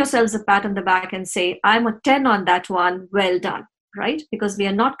yourselves, give yourselves a pat on the back and say, I'm a 10 on that one, well done, right? Because we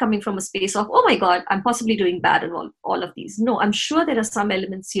are not coming from a space of, oh my God, I'm possibly doing bad in all of these. No, I'm sure there are some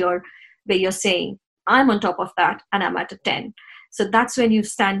elements here where you're saying, I'm on top of that and I'm at a 10. So that's when you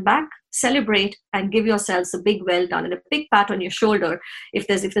stand back, celebrate, and give yourselves a big well done and a big pat on your shoulder. If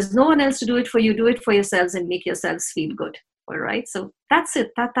there's no one else to do it for yourselves and make yourselves feel good. All right, so that's it.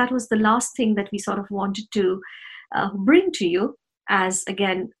 That was the last thing that we sort of wanted to bring to you as,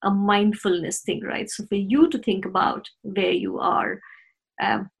 again, a mindfulness thing, right? So for you to think about where you are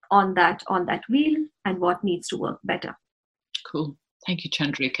on that wheel and what needs to work better. Cool. Thank you,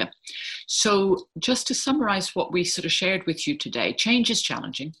 Chandrika. So just to summarize what we sort of shared with you today, change is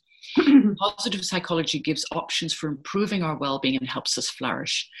challenging. Positive psychology gives options for improving our well-being and helps us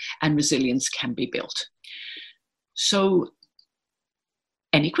flourish, and resilience can be built. So,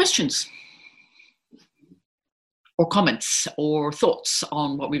 any questions or comments or thoughts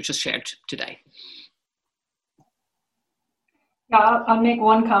on what we've just shared today? Yeah, I'll make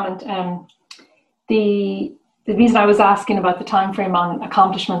one comment. The reason I was asking about the time frame on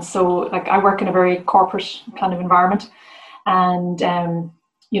accomplishments, so like I work in a very corporate kind of environment, and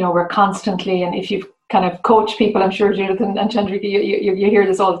we're constantly, and if you've kind of coached people, I'm sure Judith and Chandrika, you hear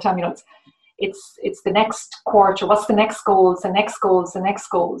this all the time. It's the next quarter. What's the next goals? The next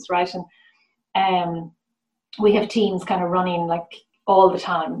goals, right? And we have teams kind of running like all the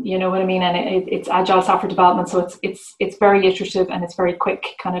time. You know what I mean? And it's agile software development, so it's very iterative and it's very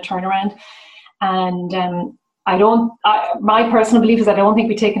quick kind of turnaround. And my personal belief is I don't think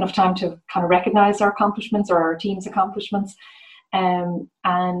we take enough time to kind of recognize our accomplishments or our team's accomplishments.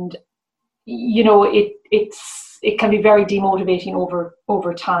 It can be very demotivating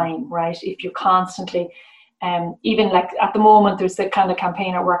over time, right? If you constantly, even like at the moment, there's the kind of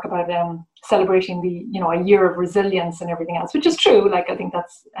campaign at work about celebrating a year of resilience and everything else, which is true. Like I think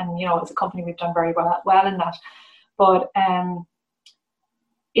that's, and as a company we've done very well in that. But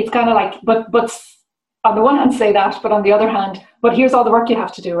it's kind of like, but on the one hand say that, but on the other hand, but here's all the work you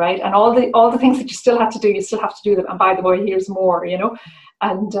have to do, right? And all the things that you still have to do them. And by the way, here's more,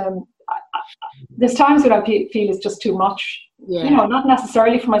 and there's times when I feel it's just too much, not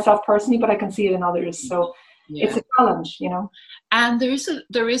necessarily for myself personally, but I can see it in others. So it's a challenge, And there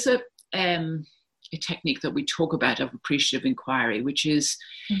is a technique that we talk about of appreciative inquiry, which is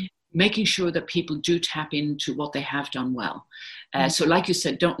making sure that people do tap into what they have done well. So like you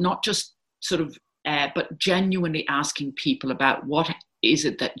said, not just sort of, but genuinely asking people about what is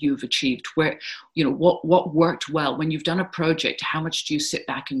it that you've achieved, where, what worked well when you've done a project. How much do you sit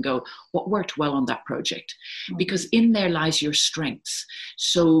back and go, what worked well on that project? Because in there lies your strengths.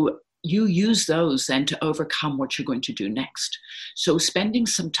 So you use those then to overcome what you're going to do next. So spending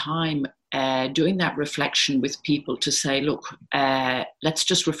some time doing that reflection with people to say, look, let's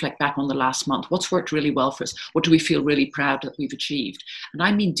just reflect back on the last month. What's worked really well for us? What do we feel really proud that we've achieved? And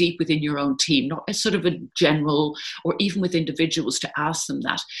I mean deep within your own team, not as sort of a general, or even with individuals, to ask them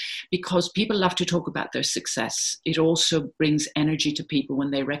that, because people love to talk about their success. It also brings energy to people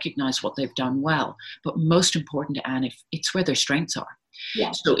when they recognize what they've done well. But most important, Anne, it's where their strengths are.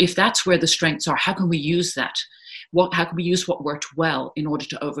 Yeah. So if that's where the strengths are, how can we use that? How can we use what worked well in order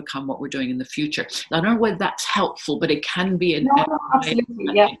to overcome what we're doing in the future? I don't know whether that's helpful, but it can be. No,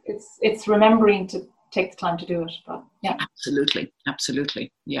 absolutely. Yeah, it's remembering to take the time to do it. But yeah,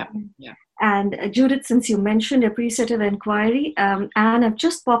 absolutely. Yeah. And Judith, since you mentioned appreciative inquiry, Anne, I've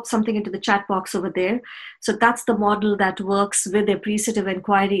just popped something into the chat box over there. So that's the model that works with appreciative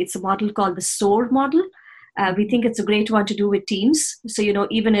inquiry. It's a model called the SOAR model. We think it's a great one to do with teams. So,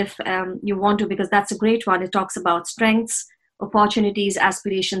 even if you want to, because that's a great one, it talks about strengths, opportunities,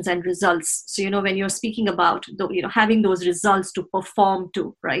 aspirations, and results. So, when you're speaking about, having those results to perform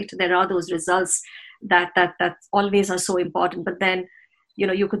to, right? There are those results that always are so important. But then,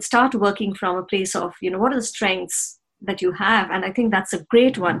 you could start working from a place of, what are the strengths that you have? And I think that's a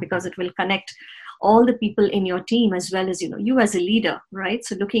great one because it will connect all the people in your team as well as, you as a leader, right?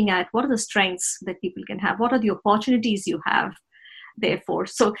 So looking at what are the strengths that people can have? What are the opportunities you have, therefore?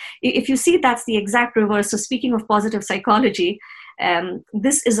 So if you see, that's the exact reverse. So speaking of positive psychology,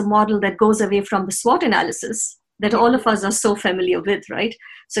 this is a model that goes away from the SWOT analysis that all of us are so familiar with, right?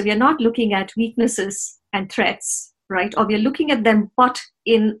 So we are not looking at weaknesses and threats, right? Or we are looking at them, but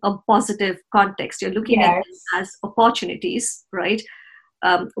in a positive context. You're looking at them as opportunities, right?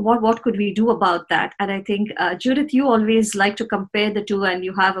 What could we do about that? And I think, Judith, you always like to compare the two, and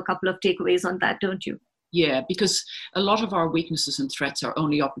you have a couple of takeaways on that, don't you? Yeah, because a lot of our weaknesses and threats are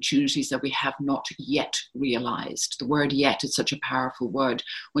only opportunities that we have not yet realized. The word yet is such a powerful word.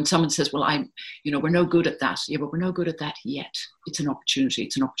 When someone says, well, we're no good at that. Yeah, but we're no good at that yet. It's an opportunity.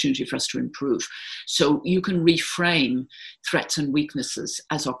 It's an opportunity for us to improve. So you can reframe threats and weaknesses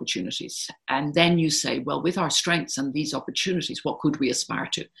as opportunities. And then you say, well, with our strengths and these opportunities, what could we aspire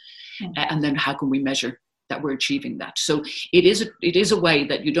to? And then how can we measure that we're achieving that? So it is a way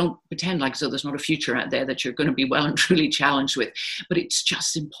that you don't pretend like, so there's not a future out there that you're going to be well and truly challenged with, but it's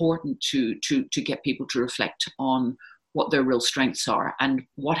just important to get people to reflect on what their real strengths are and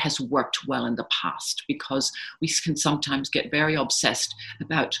what has worked well in the past, because we can sometimes get very obsessed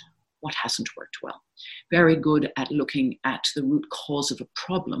about what hasn't worked well. Very good at looking at the root cause of a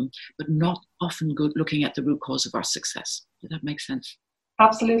problem, but not often good looking at the root cause of our success. Does that make sense?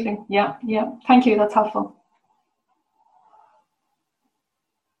 Absolutely. Yeah. Thank you. That's helpful.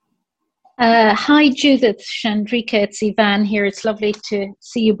 Hi, Judith, Chandrika, it's Ivan here. It's lovely to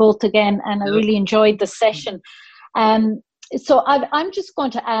see you both again, and I really enjoyed the session. So I'm just going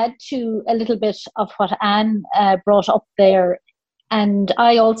to add to a little bit of what Anne brought up there. And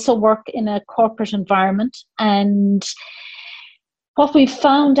I also work in a corporate environment, and what we've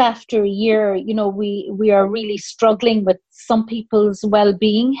found after a year, we are really struggling with some people's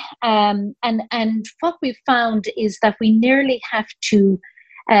well-being. And what we've found is that we nearly have to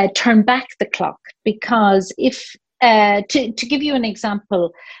turn back the clock, because if to give you an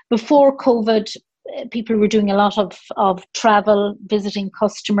example, before COVID, people were doing a lot of travel, visiting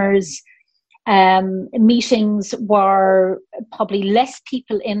customers. Meetings were probably less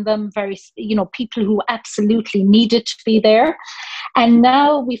people in them, people who absolutely needed to be there. And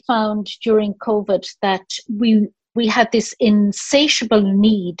now we found during COVID that we had this insatiable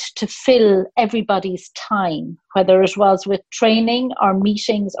need to fill everybody's time, whether it was with training or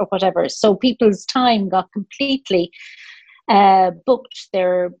meetings or whatever. So people's time got completely booked.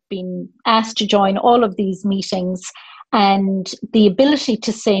 They're being asked to join all of these meetings, and the ability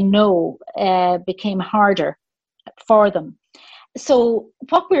to say no became harder for them. So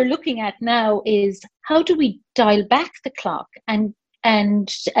what we're looking at now is, how do we dial back the clock and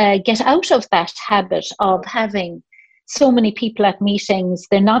get out of that habit of having so many people at meetings?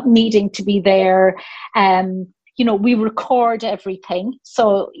 They're not needing to be there. We record everything.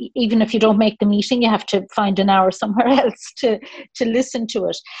 So even if you don't make the meeting, you have to find an hour somewhere else to listen to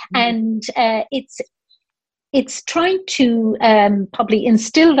it. And it's trying to probably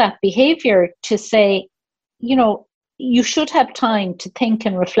instill that behavior to say, you should have time to think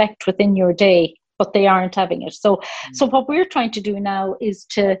and reflect within your day, but they aren't having it. So what we're trying to do now is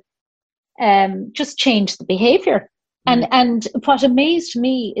to just change the behavior. And what amazed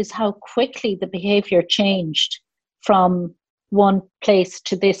me is how quickly the behavior changed from one place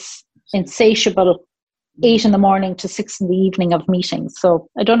to this insatiable 8 a.m. to 6 p.m. of meetings. So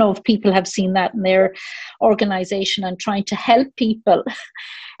I don't know if people have seen that in their organization, and trying to help people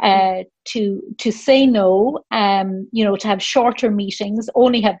to say no, to have shorter meetings,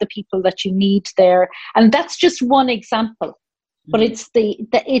 only have the people that you need there. And that's just one example. But it's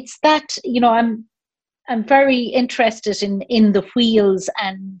that, I'm very interested in the wheels,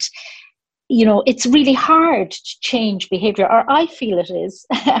 and it's really hard to change behavior, or I feel it is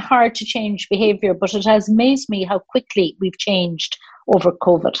hard to change behavior, but it has amazed me how quickly we've changed over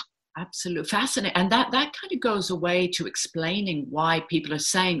COVID. Absolutely fascinating. And that kind of goes away to explaining why people are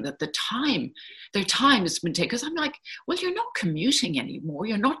saying that their time has been taken. Because I'm like, well, you're not commuting anymore.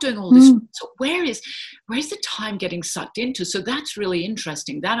 You're not doing all this. So where's the time getting sucked into? So that's really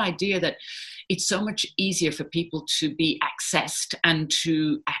interesting. That idea that it's so much easier for people to be accessed and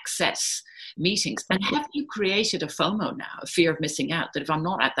to access meetings. And have you created a FOMO now, a fear of missing out, that if I'm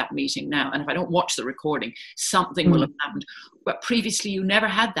not at that meeting now and if I don't watch the recording, something will have happened? But previously you never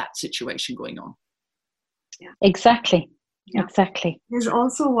had that situation going on. Yeah. Exactly. There's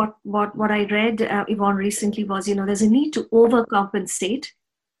also what I read, Yvonne, recently was, there's a need to overcompensate.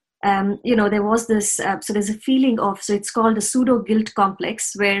 There was this, so there's a feeling of, so it's called the pseudo guilt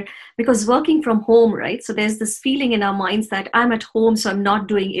complex, where, because working from home, right? So there's this feeling in our minds that I'm at home, so I'm not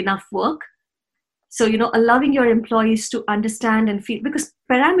doing enough work. So, allowing your employees to understand and feel, because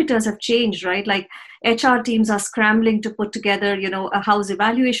parameters have changed, right? Like HR teams are scrambling to put together, how's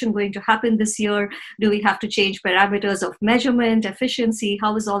evaluation going to happen this year? Do we have to change parameters of measurement, efficiency?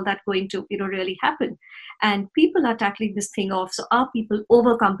 How is all that going to, really happen? And people are tackling this thing off. So are people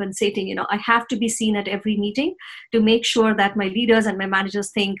overcompensating? I have to be seen at every meeting to make sure that my leaders and my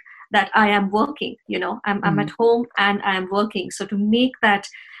managers think that I am working, I'm at home and I am working. So to make that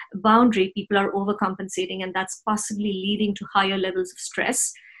boundary, people are overcompensating, and that's possibly leading to higher levels of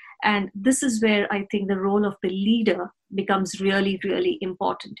stress. And this is where I think the role of the leader becomes really, really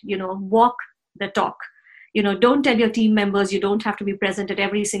important. Walk the talk. Don't tell your team members you don't have to be present at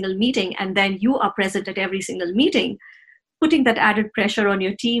every single meeting, and then you are present at every single meeting, putting that added pressure on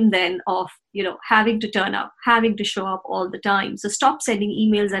your team then of, having to turn up, having to show up all the time. So stop sending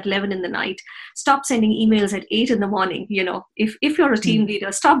emails at 11 in the night. Stop sending emails at 8 in the morning. If you're a team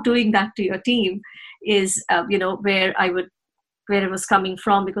leader, stop doing that to your team is, where it was coming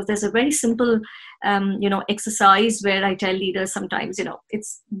from, because there's a very simple, exercise where I tell leaders sometimes,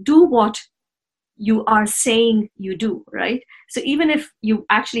 it's do what you are saying you do, right? So even if you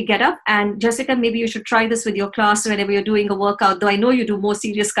actually get up, and Jessica, maybe you should try this with your class whenever you're doing a workout, though I know you do more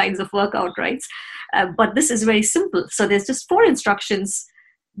serious kinds of workout, right? But this is very simple. So there's just 4 instructions: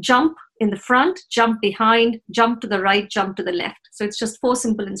 jump in the front, jump behind, jump to the right, jump to the left. So it's just 4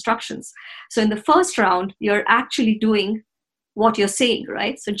 simple instructions. So in the first round, you're actually doing what you're saying,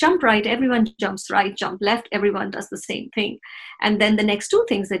 right? So jump right, everyone jumps right, jump left, everyone does the same thing. And then the next 2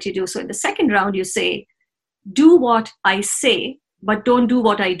 things that you do. So in the second round, you say, do what I say, but don't do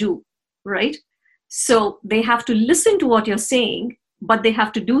what I do, right? So they have to listen to what you're saying, but they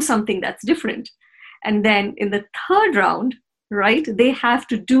have to do something that's different. And then in the third round, right, they have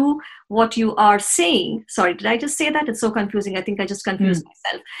to do what you are saying. Sorry, did I just say that? It's so confusing. I think I just confused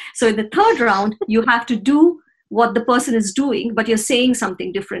myself. So in the third round, you have to do what the person is doing, but you're saying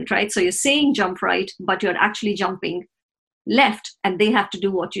something different, right? So you're saying jump right, but you're actually jumping left, and they have to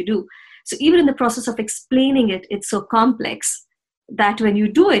do what you do. So even in the process of explaining it, it's so complex that when you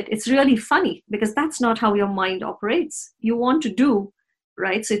do it, it's really funny, because that's not how your mind operates. You want to do,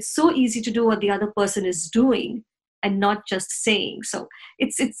 right? So it's so easy to do what the other person is doing and not just saying. So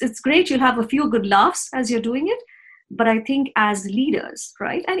it's great. You'll have a few good laughs as you're doing it. But I think as leaders,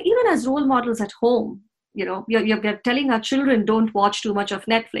 right, and even as role models at home, you're telling our children, don't watch too much of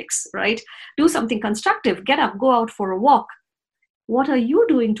Netflix, right? Do something constructive, get up, go out for a walk. What are you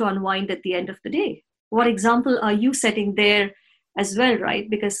doing to unwind at the end of the day? What example are you setting there as well, right?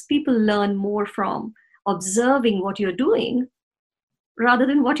 Because people learn more from observing what you're doing rather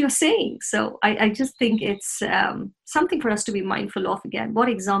than what you're saying. So I just think it's something for us to be mindful of. Again, what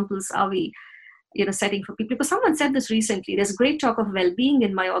examples are we setting for people? Because someone said this recently, there's great talk of well-being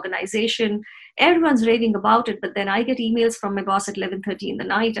in my organization. Everyone's raving about it, but then I get emails from my boss at 11:30 in the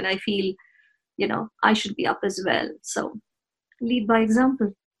night, and I feel, I should be up as well. So lead by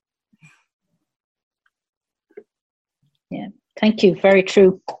example. Yeah, thank you. Very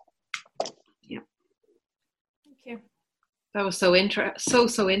true. Yeah. Thank you. That was so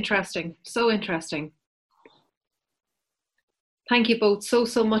interesting. So interesting. Thank you both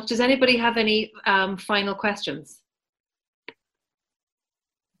so much. Does anybody have any final questions?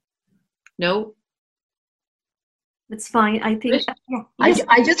 No? It's fine. I think. I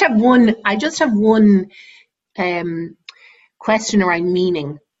just have one. Question around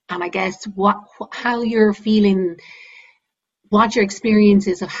meaning, and I guess how you're feeling, what your experience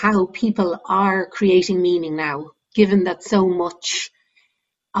is of how people are creating meaning now, given that so much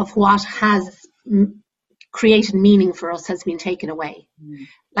of what has created meaning for us has been taken away.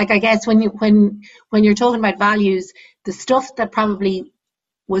 Like, I guess when you're talking about values, the stuff that probably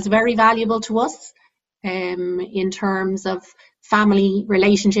was very valuable to us in terms of family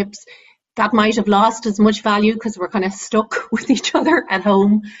relationships, that might have lost as much value because we're kind of stuck with each other at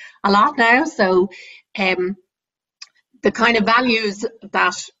home. a lot now. So the kind of values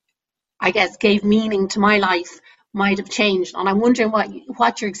that I guess gave meaning to my life might have changed. And I'm wondering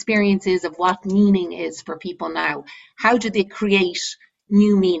what your experience is of what meaning is for people now. How do they create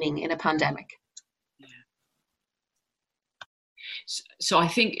new meaning in a pandemic? So I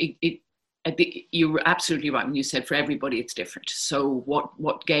think you were absolutely right when you said for everybody it's different. So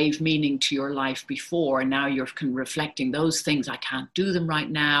what gave meaning to your life before, and now you're reflecting those things, I can't do them right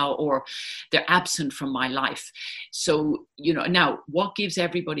now, or they're absent from my life. So, now what gives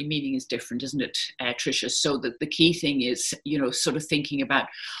everybody meaning is different, isn't it, Tricia? So that the key thing is, sort of thinking about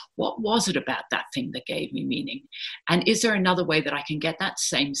what was it about that thing that gave me meaning? And is there another way that I can get that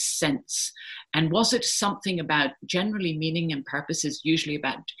same sense? And was it something about, generally meaning and purpose is usually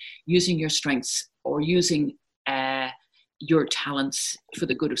about using your strengths or using your talents for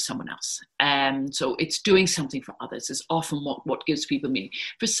the good of someone else. So it's doing something for others is often what gives people meaning.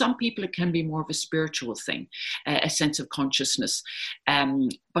 For some people, it can be more of a spiritual thing, a sense of consciousness.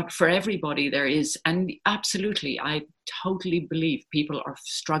 But for everybody there is, and absolutely, I totally believe people are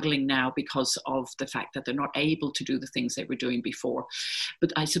struggling now because of the fact that they're not able to do the things they were doing before.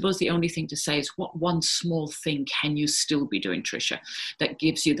 But I suppose the only thing to say is, what one small thing can you still be doing, Tricia, that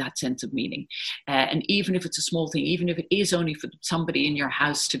gives you that sense of meaning? And even if it's a small thing, even if it is only for somebody in your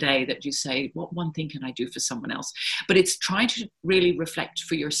house today, that you say, what one thing can I do for someone else? But it's trying to really reflect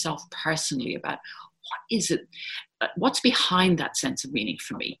for yourself personally about what is it, what's behind that sense of meaning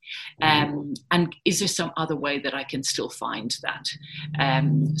for me? And is there some other way that I can still find that?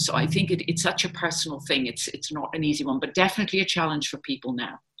 So I think it's such a personal thing. It's not an easy one, but definitely a challenge for people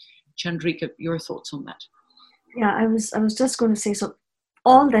now. Chandrika, your thoughts on that? Yeah, I was just going to say, so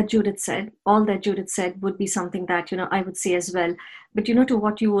all that Judith said would be something that, I would say as well. But, to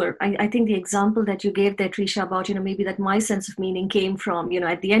what you were, I think the example that you gave there, Tricia, about, maybe that my sense of meaning came from,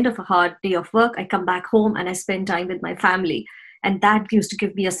 at the end of a hard day of work, I come back home and I spend time with my family. And that used to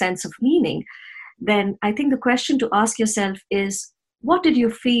give me a sense of meaning. Then I think the question to ask yourself is, what did you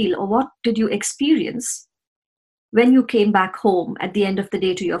feel or what did you experience when you came back home at the end of the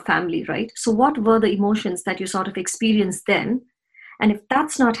day to your family, right? So what were the emotions that you sort of experienced then? And if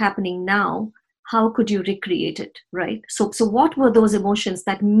that's not happening now, how could you recreate it, right? So what were those emotions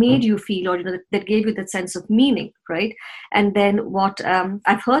that made you feel, or that gave you that sense of meaning, right? And then what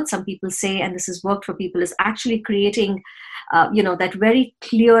I've heard some people say, and this has worked for people, is actually creating, that very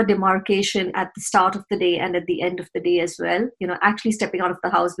clear demarcation at the start of the day and at the end of the day as well. Actually stepping out of the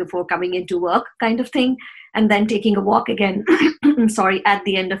house before coming into work, kind of thing, and then taking a walk again. At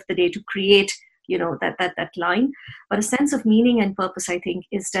the end of the day to create that line. But a sense of meaning and purpose, I think,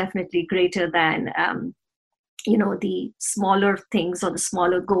 is definitely greater than the smaller things or the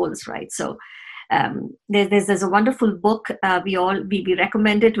smaller goals, right? So there's a wonderful book we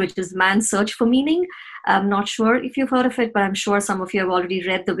recommend it, which is Man's Search for Meaning. I'm not sure if you've heard of it, but I'm sure some of you have already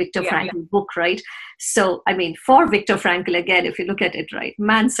read the Viktor Frankl book, right? So for Viktor Frankl, again, if you look at it, right,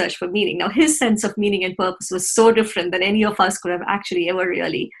 Man's Search for Meaning. Now, his sense of meaning and purpose was so different than any of us could have actually ever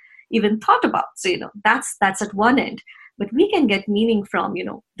really even thought about. So, that's at one end. But we can get meaning from,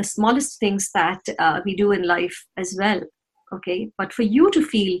 the smallest things that we do in life as well. Okay. But for you to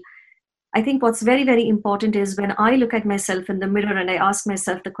feel, I think what's very, very important is when I look at myself in the mirror and I ask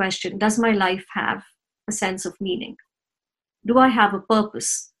myself the question, does my life have a sense of meaning? Do I have a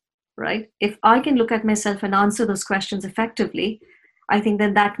purpose? Right? If I can look at myself and answer those questions effectively, I think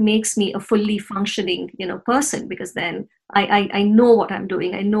then that makes me a fully functioning, person, because then I know what I'm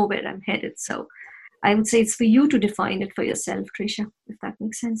doing. I know where I'm headed. So I would say it's for you to define it for yourself, Tricia, if that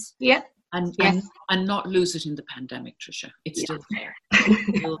makes sense. Yeah. And not lose it in the pandemic, Tricia. It's still there.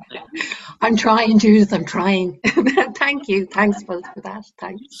 I'm trying, Judith. I'm trying. Thank you. Thanks both for that.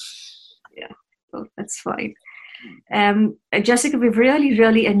 Thanks. Yeah, well, that's fine. Jessica, we've really,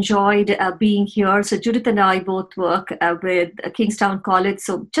 really enjoyed being here. So Judith and I both work with Kingstown College.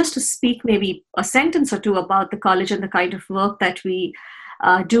 So just to speak maybe a sentence or two about the college and the kind of work that we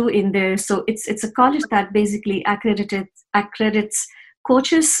do in there. So it's a college that basically accredits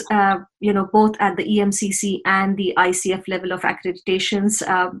coaches, both at the EMCC and the ICF level of accreditations.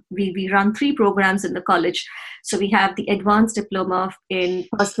 We run 3 programs in the college. So we have the Advanced Diploma in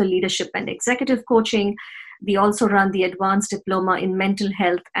Personal Leadership and Executive Coaching. We also run the Advanced Diploma in Mental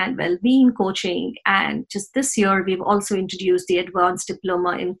Health and Wellbeing Coaching. And just this year, we've also introduced the Advanced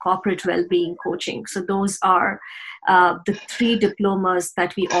Diploma in Corporate Wellbeing Coaching. So those are the 3 diplomas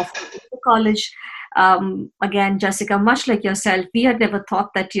that we offer at the college. Again, Jessica, much like yourself, we had never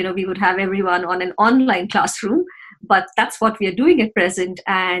thought that, we would have everyone on an online classroom. but that's what we are doing at present,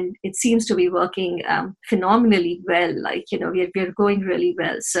 and it seems to be working phenomenally well. Like, we're going really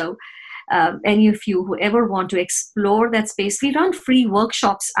well. So any of you who ever want to explore that space, we run free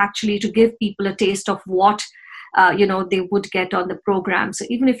workshops actually to give people a taste of what they would get on the program. So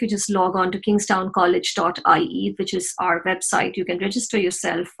even if you just log on to kingstowncollege.ie, which is our website, you can register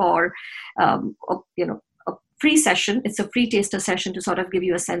yourself for a free session. It's a free taster session to sort of give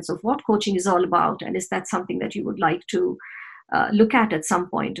you a sense of what coaching is all about, and is that something that you would like to look at some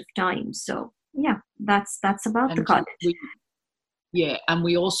point of time. So yeah, that's about the college. And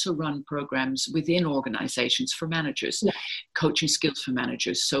we also run programs within organizations for managers, coaching skills for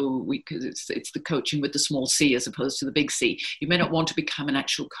managers. So because it's the coaching with the small c as opposed to the big C. You may not want to become an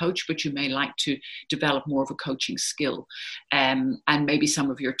actual coach, but you may like to develop more of a coaching skill. And maybe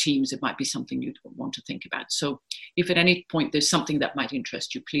some of your teams, it might be something you'd want to think about. So if at any point there's something that might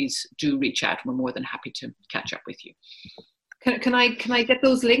interest you, please do reach out. We're more than happy to catch up with you. Can I get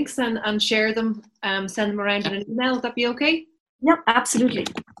those links and share them, send them around in an email? Would that be okay? Yep, absolutely.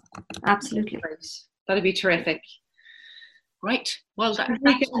 Absolutely. Right. That'd be terrific. Right. Well,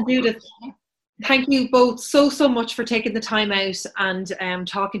 Judith, thank you both so much for taking the time out and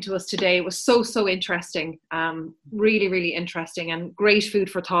talking to us today. It was so interesting. Really, really interesting, and great food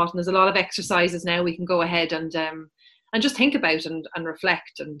for thought. And there's a lot of exercises now we can go ahead and just think about and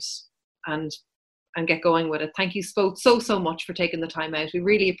reflect and get going with it. Thank you both so much for taking the time out. We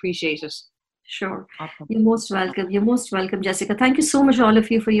really appreciate it. Sure. Awesome. You're most welcome. You're most welcome, Jessica. Thank you so much, all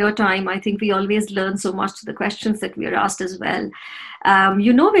of you, for your time. I think we always learn so much to the questions that we are asked as well.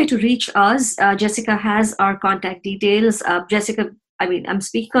 You know where to reach us. Jessica has our contact details. Jessica, I'm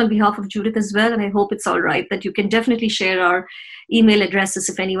speaking on behalf of Judith as well, and I hope it's all right that you can definitely share our email addresses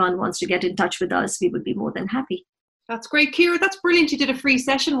if anyone wants to get in touch with us. We would be more than happy. That's great, Ciara. That's brilliant. You did a free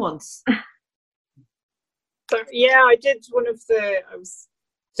session once. Yeah, I did one of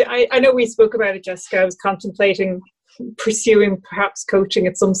I know we spoke about it, Jessica. I was contemplating pursuing perhaps coaching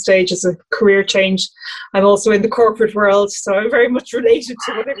at some stage as a career change. I'm also in the corporate world, so I'm very much related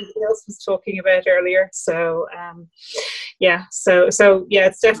to what everybody else was talking about earlier. So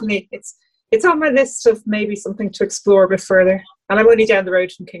it's definitely it's on my list of maybe something to explore a bit further. And I'm only down the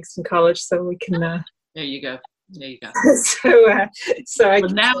road from Kingston College, so we can. There you go. So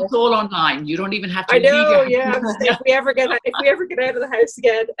now it's all online. You don't even have to. I know. Yeah. If we ever get out of the house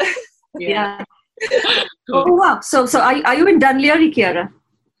again. Yeah. Oh wow. So are you in Dunleary, Ciara?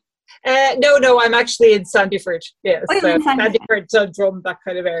 No. I'm actually in Sandyford. Yeah. Oh, so Sandyford, Dundrum, that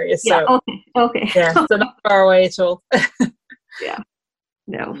kind of area. So yeah. Okay. Yeah. So not far away at all. Yeah.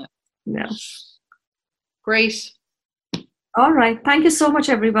 No. Great. All right. Thank you so much,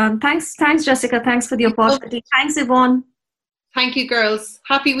 everyone. Thanks, Jessica. Thanks for the opportunity. Thanks, Yvonne. Thank you, girls.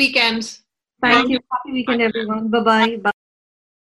 Happy weekend. Thank you. Happy weekend, everyone. Bye-bye. Bye.